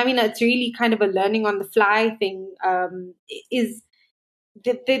 and I mean, it's really kind of a learning on the fly thing, is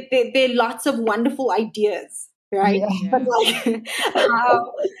that there are lots of wonderful ideas. Right. Yeah.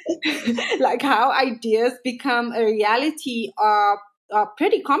 But how ideas become a reality are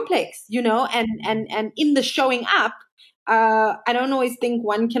pretty complex, you know, and in the showing up, I don't always think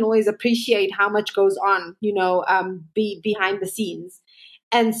one can always appreciate how much goes on, you know, behind the scenes.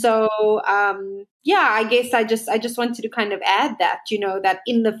 And so, I guess I just wanted to kind of add that, you know, that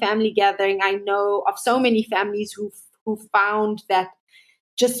in the family gathering, I know of so many families who found that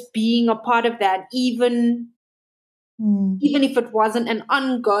just being a part of that, even if it wasn't an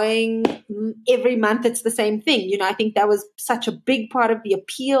ongoing, every month it's the same thing, you know, I think that was such a big part of the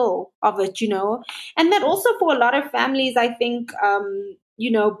appeal of it, you know, and that also for a lot of families, I think, you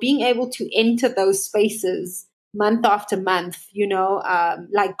know, being able to enter those spaces month after month, you know,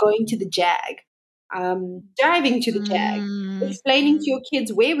 like going to the JAG, driving to the JAG, explaining to your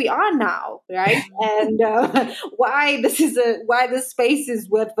kids where we are now, right? And why this space is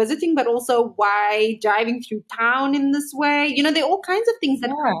worth visiting, but also why driving through town in this way. You know, there are all kinds of things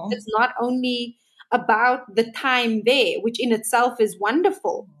that it's not only about the time there, which in itself is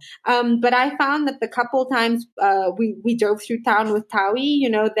wonderful. But I found that the couple times we drove through town with Tawi, you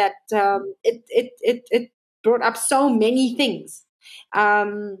know, that it brought up so many things.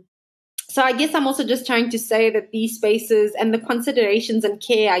 So I guess I'm also just trying to say that these spaces and the considerations and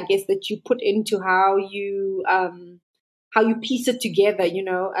care, I guess, that you put into how you piece it together, you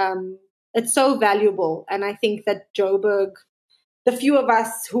know, it's so valuable. And I think that Joburg, the few of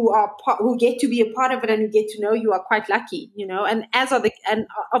us who get to be a part of it and who get to know you are quite lucky, you know, and and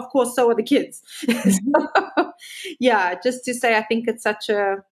of course, so are the kids. So, yeah, just to say, I think it's such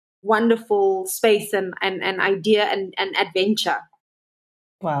a wonderful space and idea and adventure.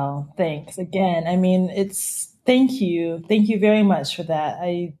 Wow, thanks again. I mean, thank you very much for that.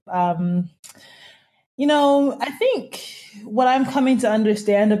 You know, I think what I'm coming to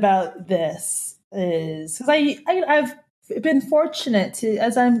understand about this is because I've been fortunate to,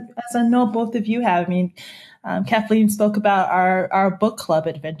 as I know both of you have. I mean, Kathleen spoke about our book club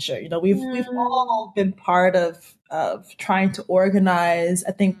adventure. You know, we've all been part of trying to organize.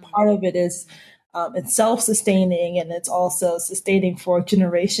 I think part of it is it's self-sustaining, and it's also sustaining for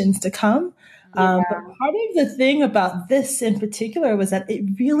generations to come. But part of the thing about this in particular was that it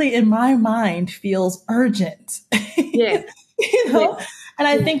really, in my mind, feels urgent. Yeah. You know? Yes. And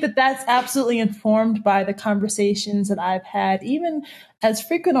I think that that's absolutely informed by the conversations that I've had, even as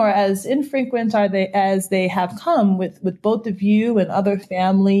frequent or as infrequent as they have come with both of you and other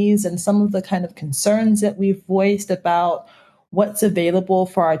families, and some of the kind of concerns that we've voiced about what's available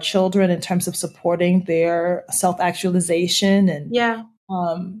for our children in terms of supporting their self-actualization. And,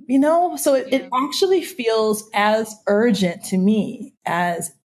 you know, so it actually feels as urgent to me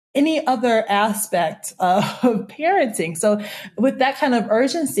as any other aspect of parenting. So with that kind of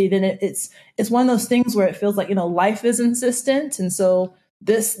urgency, then it's one of those things where it feels like, you know, life is insistent. And so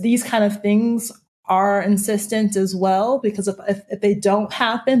these kind of things are insistent as well, because if they don't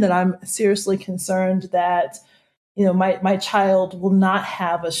happen, then I'm seriously concerned that, you know, my child will not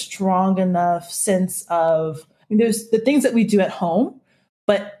have a strong enough sense of, I mean, there's the things that we do at home,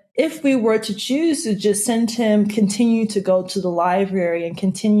 but if we were to choose to just send him, continue to go to the library and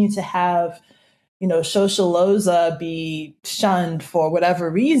continue to have, you know, Shosholoza be shunned for whatever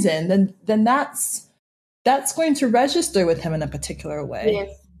reason, then that's going to register with him in a particular way.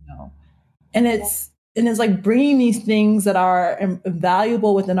 Yes. You know? And it's like bringing these things that are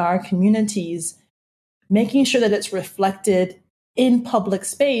valuable within our communities, making sure that it's reflected in public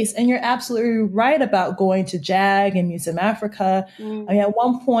space. And you're absolutely right about going to JAG and Museum Africa. I mean, at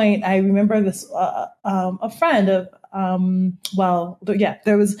one point, I remember this, a friend of,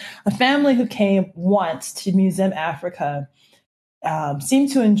 there was a family who came once to Museum Africa,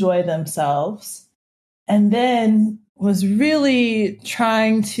 seemed to enjoy themselves, and then was really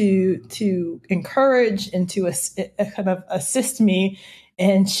trying to encourage and to kind of assist me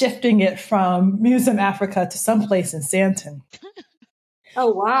in shifting it from Museum Africa to someplace in Sandton. Oh,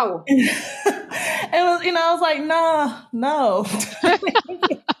 wow. And it was, you know, I was like, no.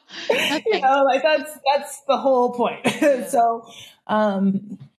 You know, like that's the whole point. Yeah. So,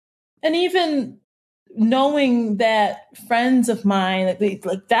 and even knowing that friends of mine,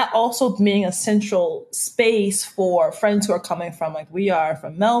 like that also being a central space for friends who are coming from, like we are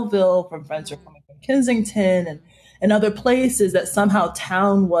from Melville, from friends who are coming from Kensington and other places, that somehow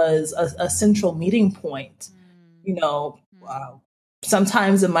town was a central meeting point, you know.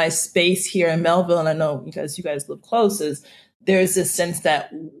 Sometimes in my space here in Melville, and I know you guys live close, there's this sense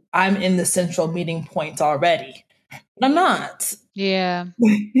that I'm in the central meeting point already, but I'm not. Yeah.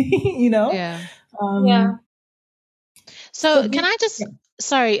 You know? Yeah. Yeah. So can I just,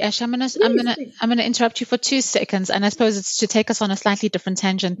 sorry, Ash, I'm gonna interrupt you for 2 seconds, and I suppose it's to take us on a slightly different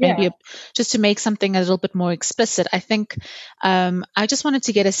tangent, maybe just to make something a little bit more explicit. I think I just wanted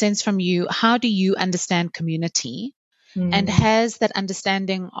to get a sense from you. How do you understand community? And has that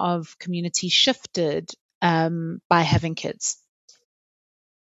understanding of community shifted by having kids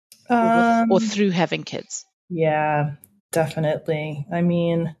or through having kids? Yeah, definitely. I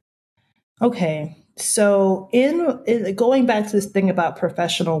mean, okay. So in going back to this thing about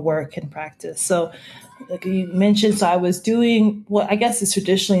professional work and practice. So like you mentioned, so I was doing what I guess is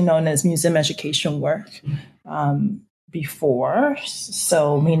traditionally known as museum education work before.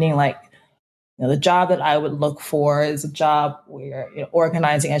 So meaning like, you know, the job that I would look for is a job where, you know,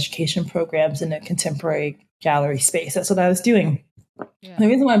 organizing education programs in a contemporary gallery space. That's what I was doing. Yeah. The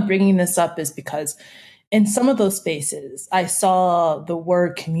reason why I'm bringing this up is because in some of those spaces, I saw the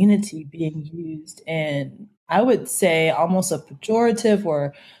word community being used in, I would say, almost a pejorative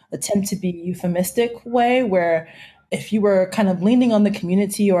or attempt to be euphemistic way, where if you were kind of leaning on the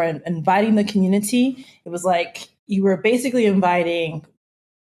community or inviting the community, it was like you were basically inviting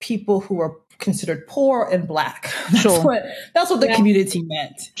people who were considered poor and Black. That's what the community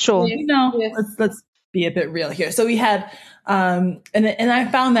meant. Sure. You know, let's be a bit real here. So we had, and I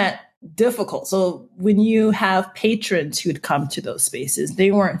found that difficult. So when you have patrons who'd come to those spaces,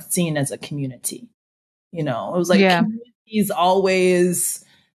 they weren't seen as a community. You know, it was like community is always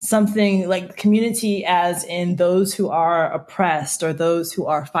something like community as in those who are oppressed or those who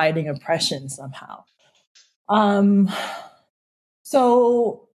are fighting oppression somehow.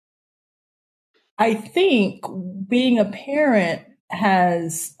 So I think being a parent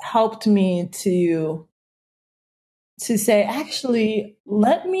has helped me to say, actually,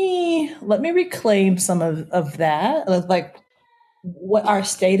 let me reclaim some of that, of like what our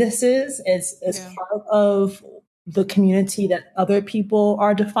status is as part of the community that other people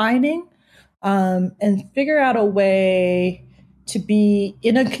are defining. and figure out a way to be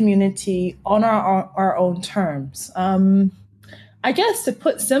in a community on our own terms. I guess to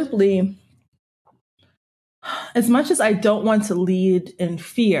put simply, as much as I don't want to lead in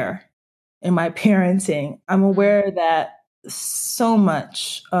fear in my parenting, I'm aware that so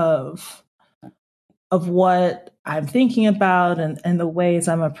much of what I'm thinking about and the ways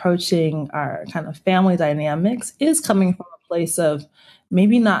I'm approaching our kind of family dynamics is coming from a place of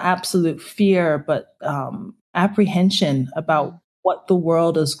maybe not absolute fear, but apprehension about what the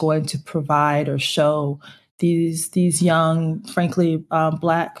world is going to provide or show these young, frankly,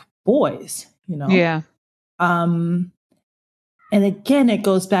 Black boys, you know? Yeah. And again, it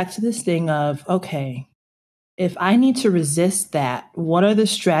goes back to this thing of, okay, if I need to resist that, what are the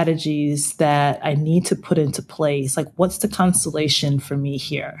strategies that I need to put into place? Like, what's the constellation for me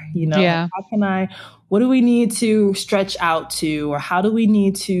here? You know, yeah. What do we need to stretch out to, or how do we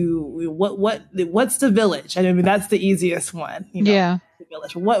need to, what's the village? I mean, that's the easiest one, you know, yeah. The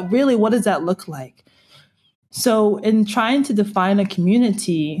village. What does that look like? So in trying to define a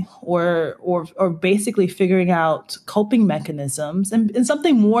community or basically figuring out coping mechanisms and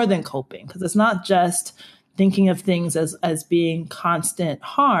something more than coping, because it's not just thinking of things as being constant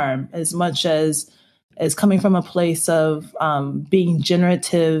harm as much as coming from a place of being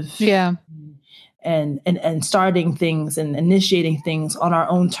generative and starting things and initiating things on our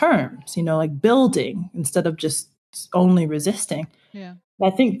own terms, you know, like building instead of just only resisting. Yeah. I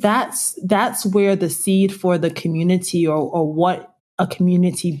think that's where the seed for the community or what a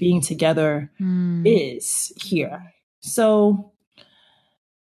community being together is here. So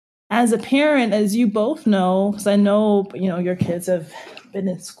as a parent, as you both know, because I know, you know, your kids have been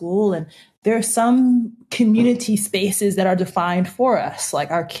in school, and there are some community spaces that are defined for us. Like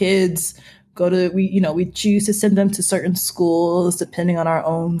our kids we choose to send them to certain schools depending on our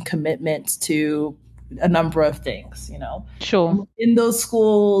own commitments to a number of things, you know. Sure. In those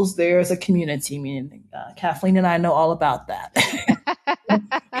schools, there's a community. Meaning, Kathleen and I know all about that.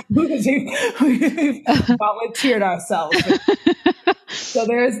 We've volunteered ourselves. So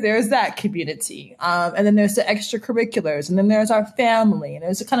there's that community, and then there's the extracurriculars, and then there's our family, and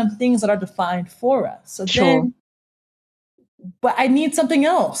there's the kind of things that are defined for us. So sure. But I need something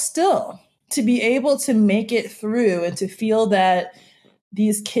else still to be able to make it through and to feel that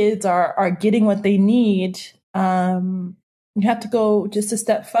these kids are getting what they need. You have to go just a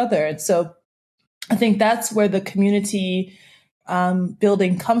step further. And so I think that's where the community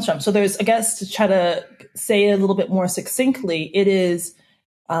building comes from. So there's, I guess, to try to say it a little bit more succinctly, it is,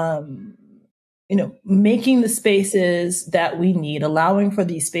 making the spaces that we need, allowing for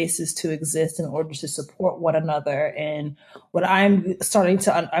these spaces to exist in order to support one another. And what I'm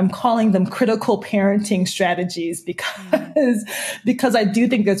calling them critical parenting strategies because I do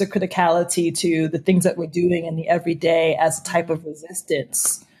think there's a criticality to the things that we're doing in the everyday as a type of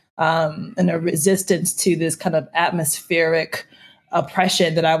resistance, and a resistance to this kind of atmospheric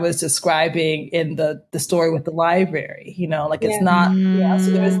oppression that I was describing in the story with the library, you know, like it's not,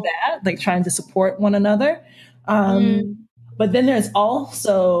 so there's that, like trying to support one another. But then there's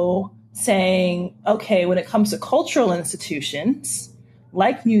also saying, okay, when it comes to cultural institutions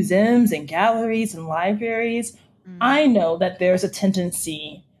like museums and galleries and libraries, I know that there's a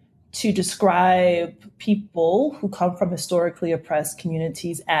tendency to describe people who come from historically oppressed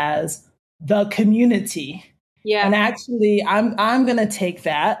communities as the community. Yeah. And actually, I'm going to take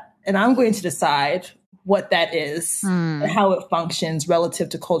that and I'm going to decide what that is and how it functions relative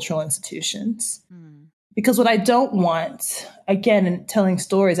to cultural institutions. Because what I don't want, again, in telling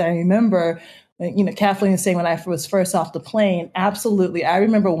stories, I remember, you know, Kathleen was saying when I was first off the plane, absolutely. I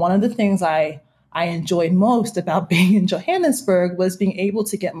remember one of the things I enjoyed most about being in Johannesburg was being able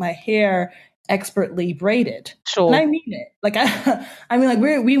to get my hair expertly braided. Sure. And I mean it. Like,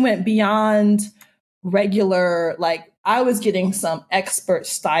 we went beyond regular, like I was getting some expert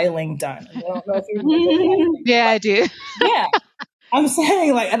styling done. I don't know if you remember that. Yeah, I do. Yeah. I'm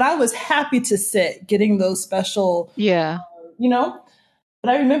saying and I was happy to sit getting those special, you know,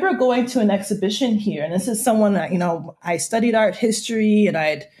 but I remember going to an exhibition here, and this is someone that, you know, I studied art history and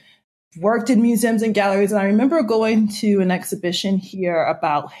I'd worked in museums and galleries. And I remember going to an exhibition here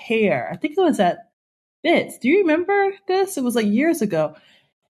about hair. I think it was at BITS. Do you remember this? It was like years ago.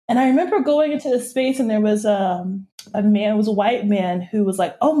 And I remember going into the space and there was a man, it was a white man who was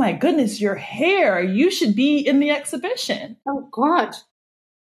like, "Oh my goodness, your hair, you should be in the exhibition." Oh God.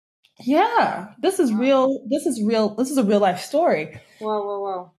 Yeah, this is real. This is a real life story.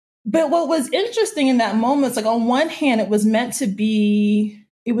 Wow. But what was interesting in that moment is, like, on one hand, it was meant to be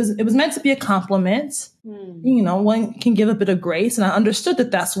it was meant to be a compliment. You know, one can give a bit of grace, and I understood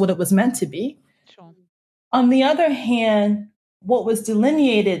that that's what it was meant to be. Sure. On the other hand, what was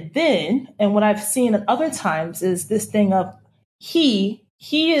delineated then, and what I've seen at other times, is this thing of he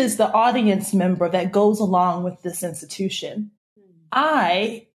is the audience member that goes along with this institution.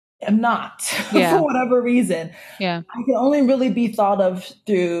 I am not, for whatever reason. Yeah. I can only really be thought of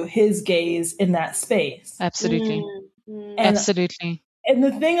through his gaze in that space. Absolutely. Absolutely. And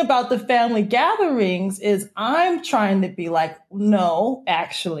the thing about the family gatherings is I'm trying to be like, no,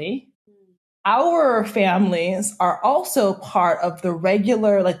 actually, our families are also part of the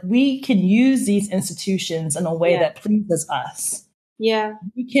regular, like we can use these institutions in a way that pleases us. Yeah.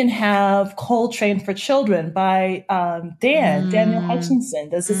 We can have Coltrane for Children by Daniel Hutchinson.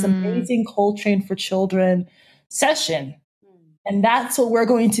 There's this amazing Coltrane for Children session. And that's what we're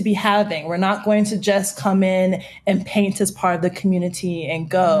going to be having. We're not going to just come in and paint as part of the community and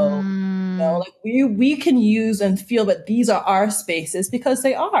go. You know, like we can use and feel that these are our spaces because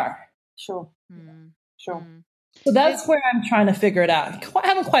they are. Sure. Sure. So that's where I'm trying to figure it out. I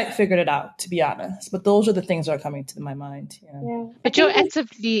haven't quite figured it out, to be honest, but those are the things that are coming to my mind. Yeah. But you're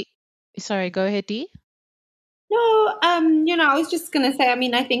actively, sorry, go ahead, Dee. No, you know, I was just going to say, I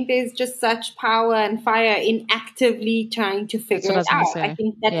mean, I think there's just such power and fire in actively trying to figure it out. I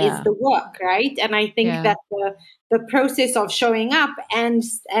think that is the work, right? And I think that the process of showing up and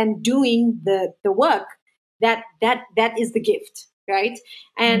doing the work, that is the gift, right?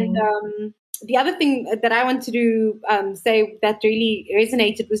 And the other thing that I wanted to say that really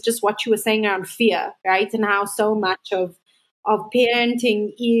resonated was just what you were saying around fear, right? And how so much of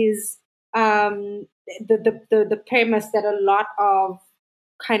parenting is the premise that a lot of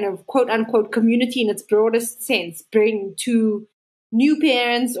kind of quote unquote community in its broadest sense bring to new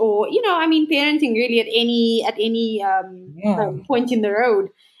parents, or, you know, I mean, parenting really at any point in the road.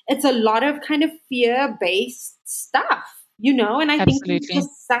 It's a lot of kind of fear-based stuff. You know, and I think there's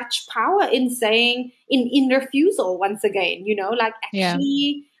just such power in saying, in refusal once again, you know, like,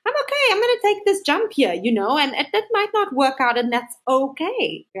 actually, I'm okay, I'm going to take this jump here, you know, and that might not work out, and that's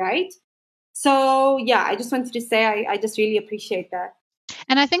okay, right? So, yeah, I just wanted to say I just really appreciate that.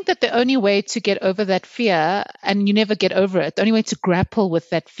 And I think that the only way to get over that fear, and you never get over it, the only way to grapple with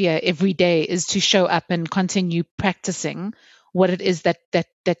that fear every day is to show up and continue practicing what it is that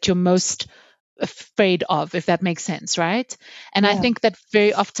you're most afraid of, if that makes sense, right? And I think that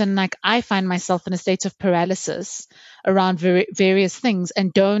very often, like, I find myself in a state of paralysis around various things,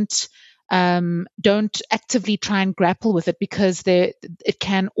 and don't actively try and grapple with it because it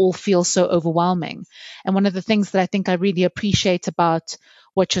can all feel so overwhelming. And one of the things that I think I really appreciate about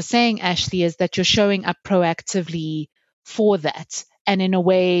what you're saying, Ashley, is that you're showing up proactively for that, and in a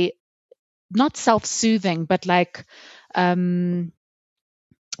way, not self-soothing, but like,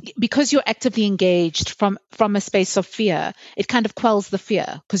 because you're actively engaged from a space of fear, it kind of quells the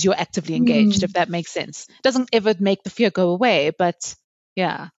fear because you're actively engaged, if that makes sense. It doesn't ever make the fear go away, but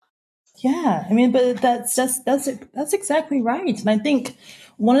yeah. Yeah, I mean, but that's exactly right. And I think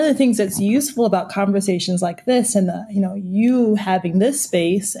one of the things that's useful about conversations like this, and you having this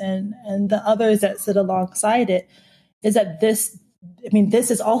space and the others that sit alongside it, is that this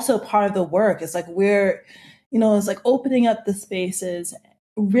is also part of the work. It's like it's like opening up the spaces,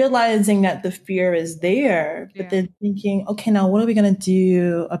 realizing that the fear is there, but then thinking, okay, now what are we going to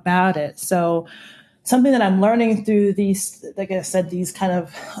do about it? So something that I'm learning through these, like I said, these kind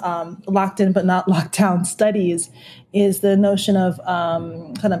of locked in but not locked down studies, is the notion of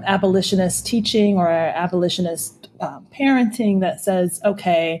kind of abolitionist teaching or abolitionist parenting that says,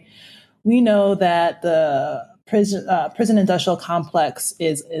 okay, we know that the prison industrial complex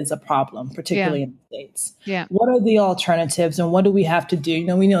is a problem, particularly in the States. Yeah. What are the alternatives, and what do we have to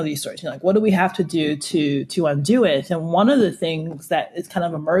do? We know these stories. Like, what do we have to do to undo it? And one of the things that is kind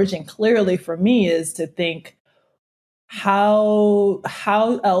of emerging clearly for me is to think, how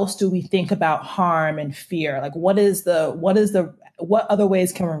else do we think about harm and fear? Like, what other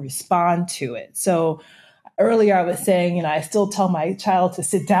ways can we respond to it? So earlier I was saying, I still tell my child to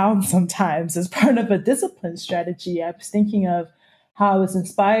sit down sometimes as part of a discipline strategy. I was thinking of how I was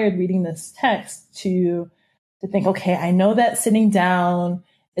inspired reading this text to think, okay, I know that sitting down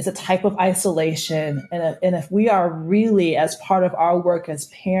is a type of isolation. And if we are really, as part of our work as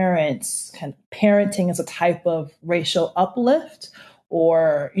parents, kind of parenting as a type of racial uplift,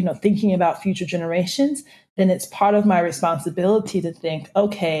 or, thinking about future generations, then it's part of my responsibility to think,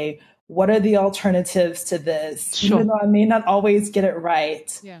 okay, what are the alternatives to this? Sure. Even though I may not always get it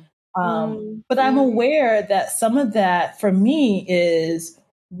right. Yeah. But I'm aware that some of that for me is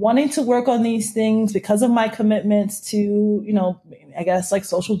wanting to work on these things because of my commitments to, you know, I guess like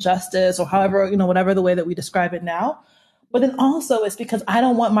social justice or however, you know, whatever the way that we describe it now. But then also it's because I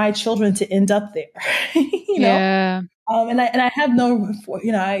don't want my children to end up there, you know? Yeah. And I have no,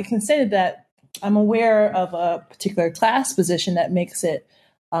 you know, I can say that I'm aware of a particular class position that makes it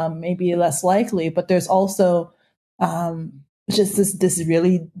maybe less likely, but there's also just this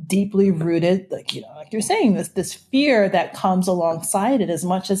really deeply rooted, like, you know, like you're saying, this fear that comes alongside it. As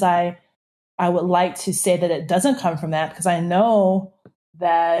much as I would like to say that it doesn't come from that, because I know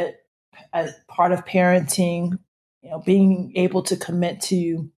that as part of parenting, you know, being able to commit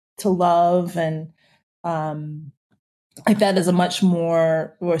to love and like that is a much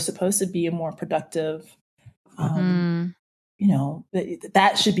more, we're supposed to be a more productive, you know,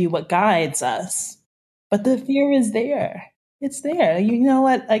 that should be what guides us. But the fear is there. It's there. You know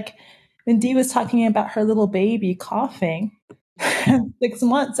what? Like when Dee was talking about her little baby coughing, 6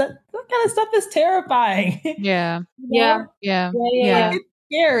 months, that kind of stuff is terrifying. Yeah. You know? Yeah. Like, it's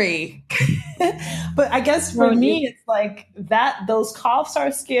scary. But I guess for me, it's like that, those coughs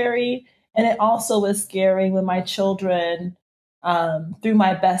are scary. And it also was scary when my children, through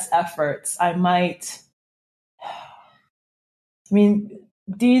my best efforts, I mean,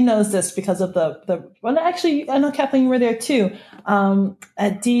 Dee knows this because of well, actually, I know, Kathleen, you were there too.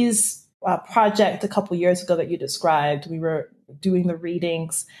 At Dee's project a couple years ago that you described, we were doing the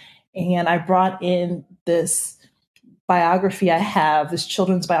readings, and I brought in this biography I have, this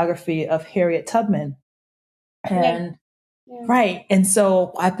children's biography of Harriet Tubman. And right. And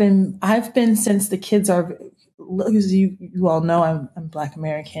so I've been since the kids are, you all know I'm Black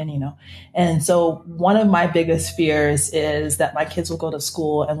American, you know. And so one of my biggest fears is that my kids will go to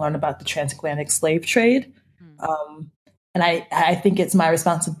school and learn about the transatlantic slave trade. And I think it's my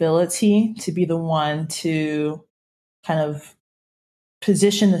responsibility to be the one to kind of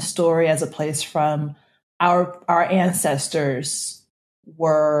position the story as a place from our ancestors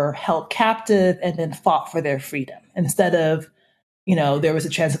were held captive and then fought for their freedom, instead of, you know, there was a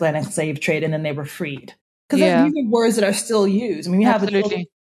transatlantic slave trade and then they were freed. Because these are words that are still used. I mean, I have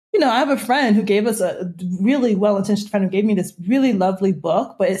a friend who gave us a really well-intentioned friend who gave me this really lovely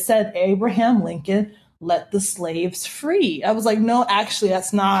book, but it said Abraham Lincoln let the slaves free. I was like, no, actually,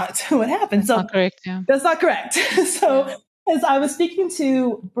 that's not what happened. So not correct, yeah. That's not correct. So as I was speaking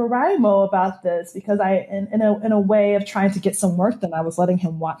to Baraimo about this, because in a way of trying to get some work done, I was letting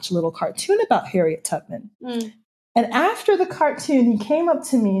him watch a little cartoon about Harriet Tubman. And after the cartoon, he came up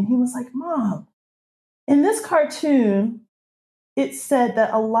to me and he was like, Mom, in this cartoon, it said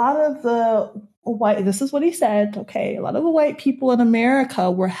that a lot of the white, this is what he said, okay, a lot of the white people in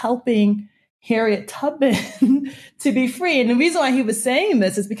America were helping Harriet Tubman to be free. And the reason why he was saying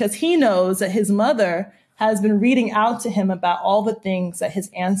this is because he knows that his mother has been reading out to him about all the things that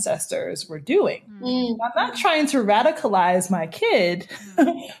his ancestors were doing. I'm not trying to radicalize my kid,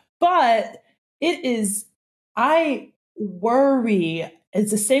 but it is, I worry,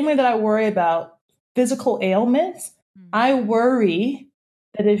 it's the same way that I worry about physical ailments. I worry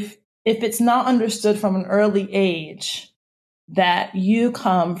that if it's not understood from an early age that you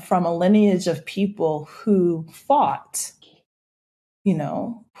come from a lineage of people who fought, you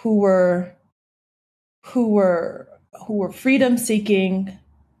know, who were freedom seeking,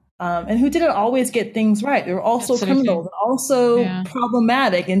 and who didn't always get things right. They were also criminals, and also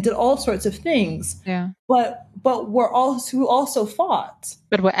problematic, and did all sorts of things. Yeah. But who also fought.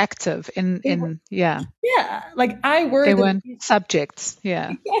 But were active in. Yeah. Like I worry they weren't subjects.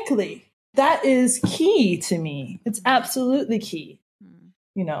 Yeah. Exactly. That is key to me. It's absolutely key.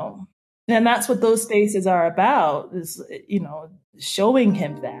 You know, and that's what those spaces are about, is, you know, showing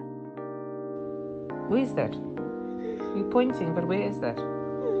him that. Where is that? You're pointing, but where is that?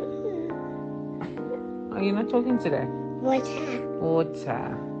 Are you not talking today?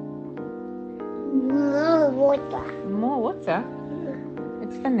 Water. More water. More water?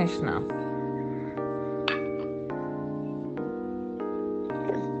 It's finished now.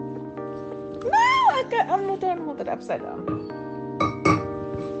 No, I'm not going to hold it upside down.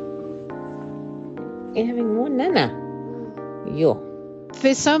 You're having more, Nana? Yo.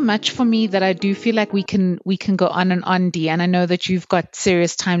 There's so much for me that I do feel like we can go on and on, Dee, and I know that you've got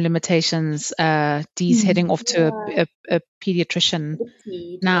serious time limitations. Dee's heading off to a pediatrician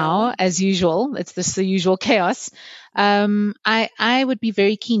now, as usual. It's the usual chaos. I would be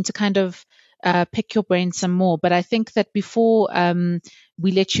very keen to kind of pick your brain some more, but I think that before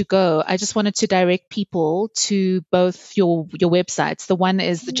we let you go, I just wanted to direct people to both your websites. The one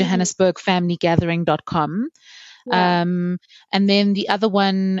is the JohannesburgFamilyGathering.com. Yeah. And then the other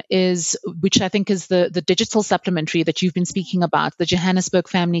one is, which I think is the digital supplementary that you've been speaking about, the Johannesburg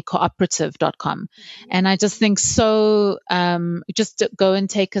Family Cooperative.com. And I just think so, just go and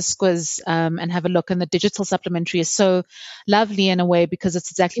take a squiz and have a look. And the digital supplementary is so lovely in a way, because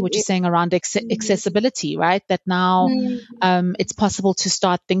it's exactly what you're saying around accessibility, right? That now it's possible to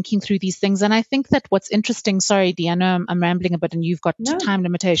start thinking through these things. And I think that what's interesting, sorry, Dee, I know I'm rambling a bit and you've got time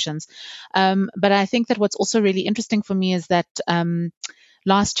limitations. But I think that what's also really interesting for me is that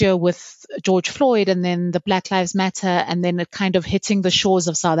last year with George Floyd and then the Black Lives Matter, and then it kind of hitting the shores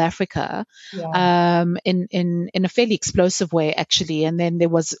of South Africa in a fairly explosive way, actually. And then there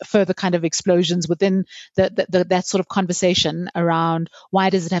was further kind of explosions within that sort of conversation around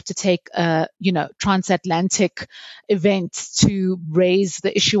why does it have to take a transatlantic event to raise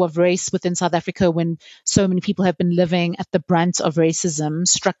the issue of race within South Africa, when so many people have been living at the brunt of racism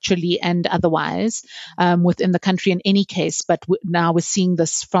structurally and otherwise within the country in any case. But now we're seeing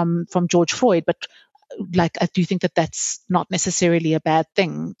this from George Floyd, but like I do think that that's not necessarily a bad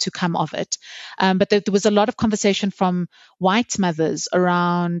thing to come of it. But there was a lot of conversation from white mothers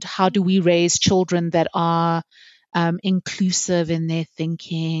around how do we raise children that are inclusive in their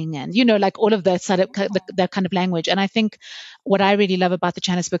thinking, and like all of that kind of language. And I think what I really love about the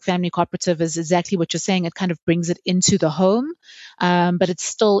Johannesburg Family Cooperative is exactly what you're saying. It kind of brings it into the home, but it's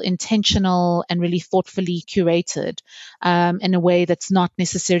still intentional and really thoughtfully curated in a way that's not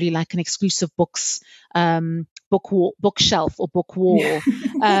necessarily like an exclusive bookshelf or book wall,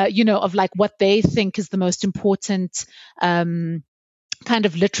 of like what they think is the most important kind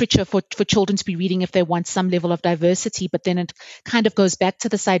of literature for children to be reading if they want some level of diversity. But then it kind of goes back to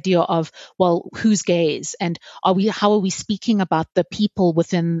this idea of, well, whose gaze, and how are we speaking about the people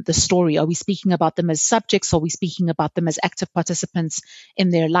within the story? Are we speaking about them as subjects? Or are we speaking about them as active participants in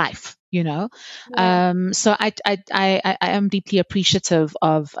their life? So I am deeply appreciative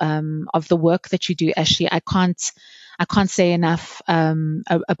of the work that you do, Ashley. I can't say enough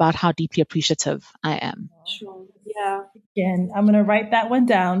about how deeply appreciative I am. Sure. Yeah. Again, I'm going to write that one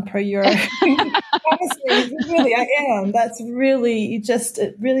down per your. Honestly, really, I am. That's really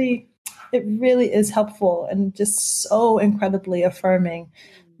it really is helpful and just so incredibly affirming.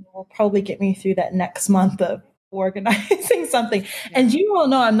 It will probably get me through that next month of organizing something. And you all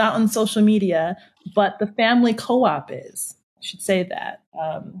know I'm not on social media, but the family co-op is. I should say that.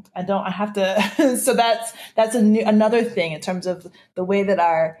 I have to. So that's another thing in terms of the way that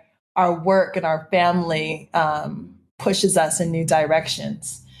our work and our family pushes us in new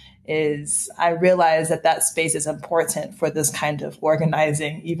directions. Is I realize that space is important for this kind of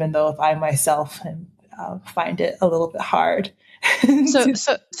organizing, even though if I myself find it a little bit hard. So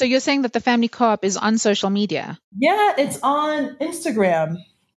you're saying that the family co-op is on social media? Yeah, it's on Instagram.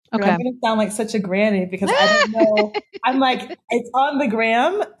 Okay. I'm going to sound like such a granny because I don't know. I'm like, it's on the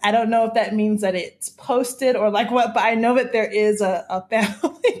gram. I don't know if that means that it's posted or like what, but I know that there is a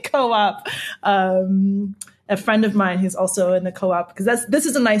family co-op. A friend of mine who's also in the co-op, because this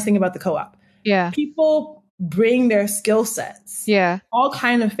is a nice thing about the co-op. Yeah. People bring their skill sets. Yeah. All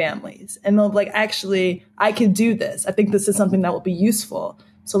kind of families. And they'll be like, actually, I can do this. I think this is something that will be useful.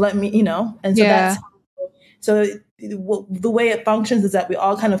 So let me, and so that's so the way it functions is that we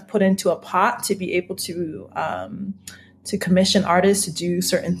all kind of put into a pot to be able to commission artists to do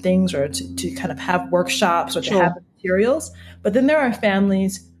certain things or to kind of have workshops or to have materials. But then there are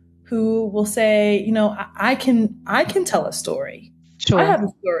families who will say, I can tell a story. Sure. I have a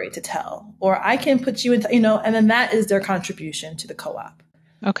story to tell, or I can put you into, and then that is their contribution to the co-op.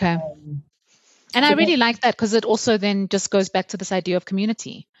 Okay. And I really like that because it also then just goes back to this idea of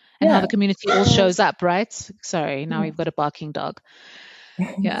community. And how the community all shows up, right? Sorry, now we've got a barking dog.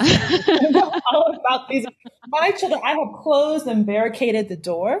 Yeah. All about these. My children, I have closed and barricaded the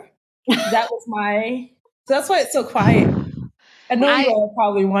door. That was so that's why it's so quiet. I know you are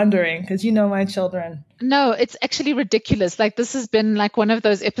probably wondering because my children. No, it's actually ridiculous. Like this has been like one of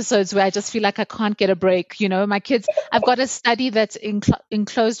those episodes where I just feel like I can't get a break. My kids, I've got a study that's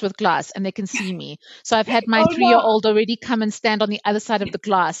enclosed with glass and they can see me. So I've had my 3-year-old already come and stand on the other side of the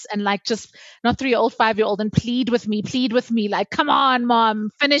glass and like just not 3-year-old, 5-year-old and plead with me. Like, come on,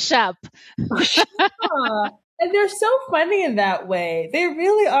 mom, finish up. And they're so funny in that way. They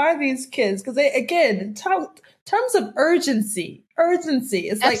really are, these kids. Because they, again, in terms of urgency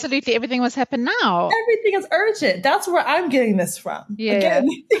is like absolutely everything must happen now. Everything is urgent. That's where I'm getting this from. Yeah. Again,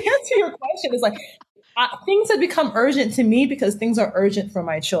 to answer your question is like things have become urgent to me because things are urgent for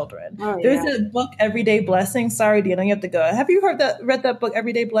my children. There's a book, Everyday Blessings. Sorry, Deanna, you have to go. Have you read that book,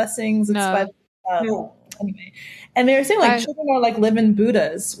 Everyday Blessings? No. Anyway, and they were saying like children are like living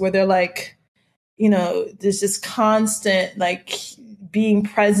Buddhas, where they're like, there's this constant, like, being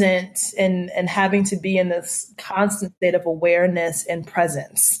present and having to be in this constant state of awareness and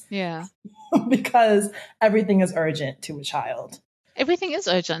presence. Yeah. Because everything is urgent to a child. Everything is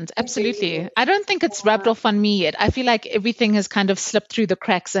urgent. Absolutely. I don't think it's rubbed off on me yet. I feel like everything has kind of slipped through the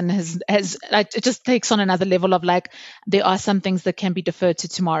cracks and has like, it just takes on another level of like, there are some things that can be deferred to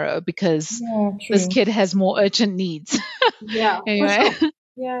tomorrow because this kid has more urgent needs. Yeah. Anyway.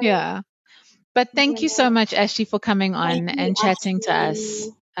 Sure. Yeah. But thank you so much, Ashley, for coming on and chatting to us.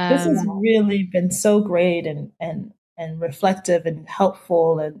 This has really been so great and reflective and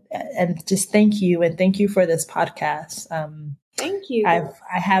helpful, and just thank you, and thank you for this podcast. Thank you.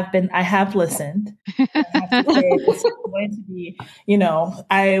 I have listened. I have to say, this is going to be,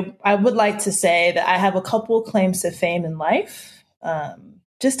 I would like to say that I have a couple claims to fame in life.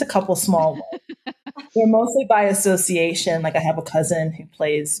 Just a couple small ones. They're mostly by association. Like, I have a cousin who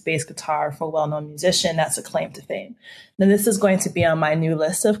plays bass guitar for a well-known musician. That's a claim to fame. Then this is going to be on my new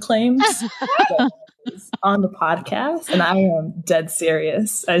list of claims on the podcast, and I am dead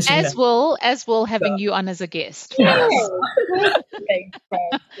serious. As will having you on as a guest. Thanks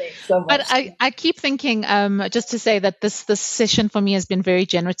so much. But I keep thinking, just to say that this session for me has been very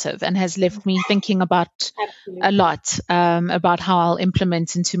generative and has left me thinking about a lot about how I'll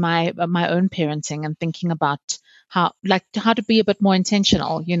implement into my own parenting, and thinking about how to be a bit more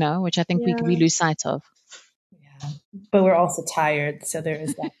intentional, which I think we lose sight of. Yeah, but we're also tired, so there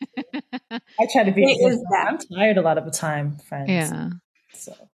is that. I try to be. I'm tired a lot of the time, friends. Yeah.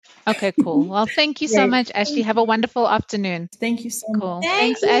 So. Okay, cool. Well, thank you so much, Ashley. Have a wonderful afternoon. Thank you so much. Cool.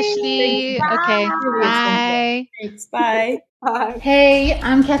 Thanks, Ashley. Bye. Okay. Bye. Thanks. Bye. Bye. Hey,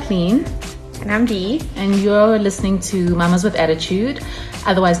 I'm Kathleen. And I'm Dee. And you're listening to Mamas with Attitude,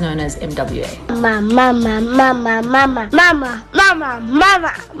 otherwise known as MWA. Mama, mama, mama, mama, mama, mama,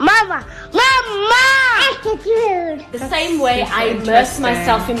 mama, mama, mama. Attitude. The same way I immerse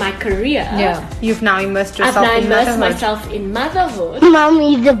myself in my career. Yeah. You've now immersed yourself I've now in immersed motherhood. myself in motherhood.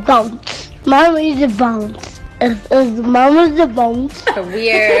 Mommy's a bounce. Mommy's a bounce. Mama's a bounce.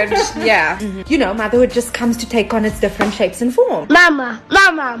 Weird. Yeah. Mm-hmm. Motherhood just comes to take on its different shapes and forms. Mama,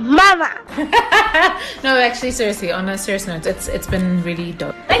 mama, mama. No, actually, seriously, on a serious note, it's been really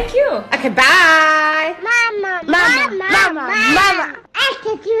dope. Thank you. Okay, bye. Mama, mama, mama, mama.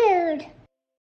 Attitude.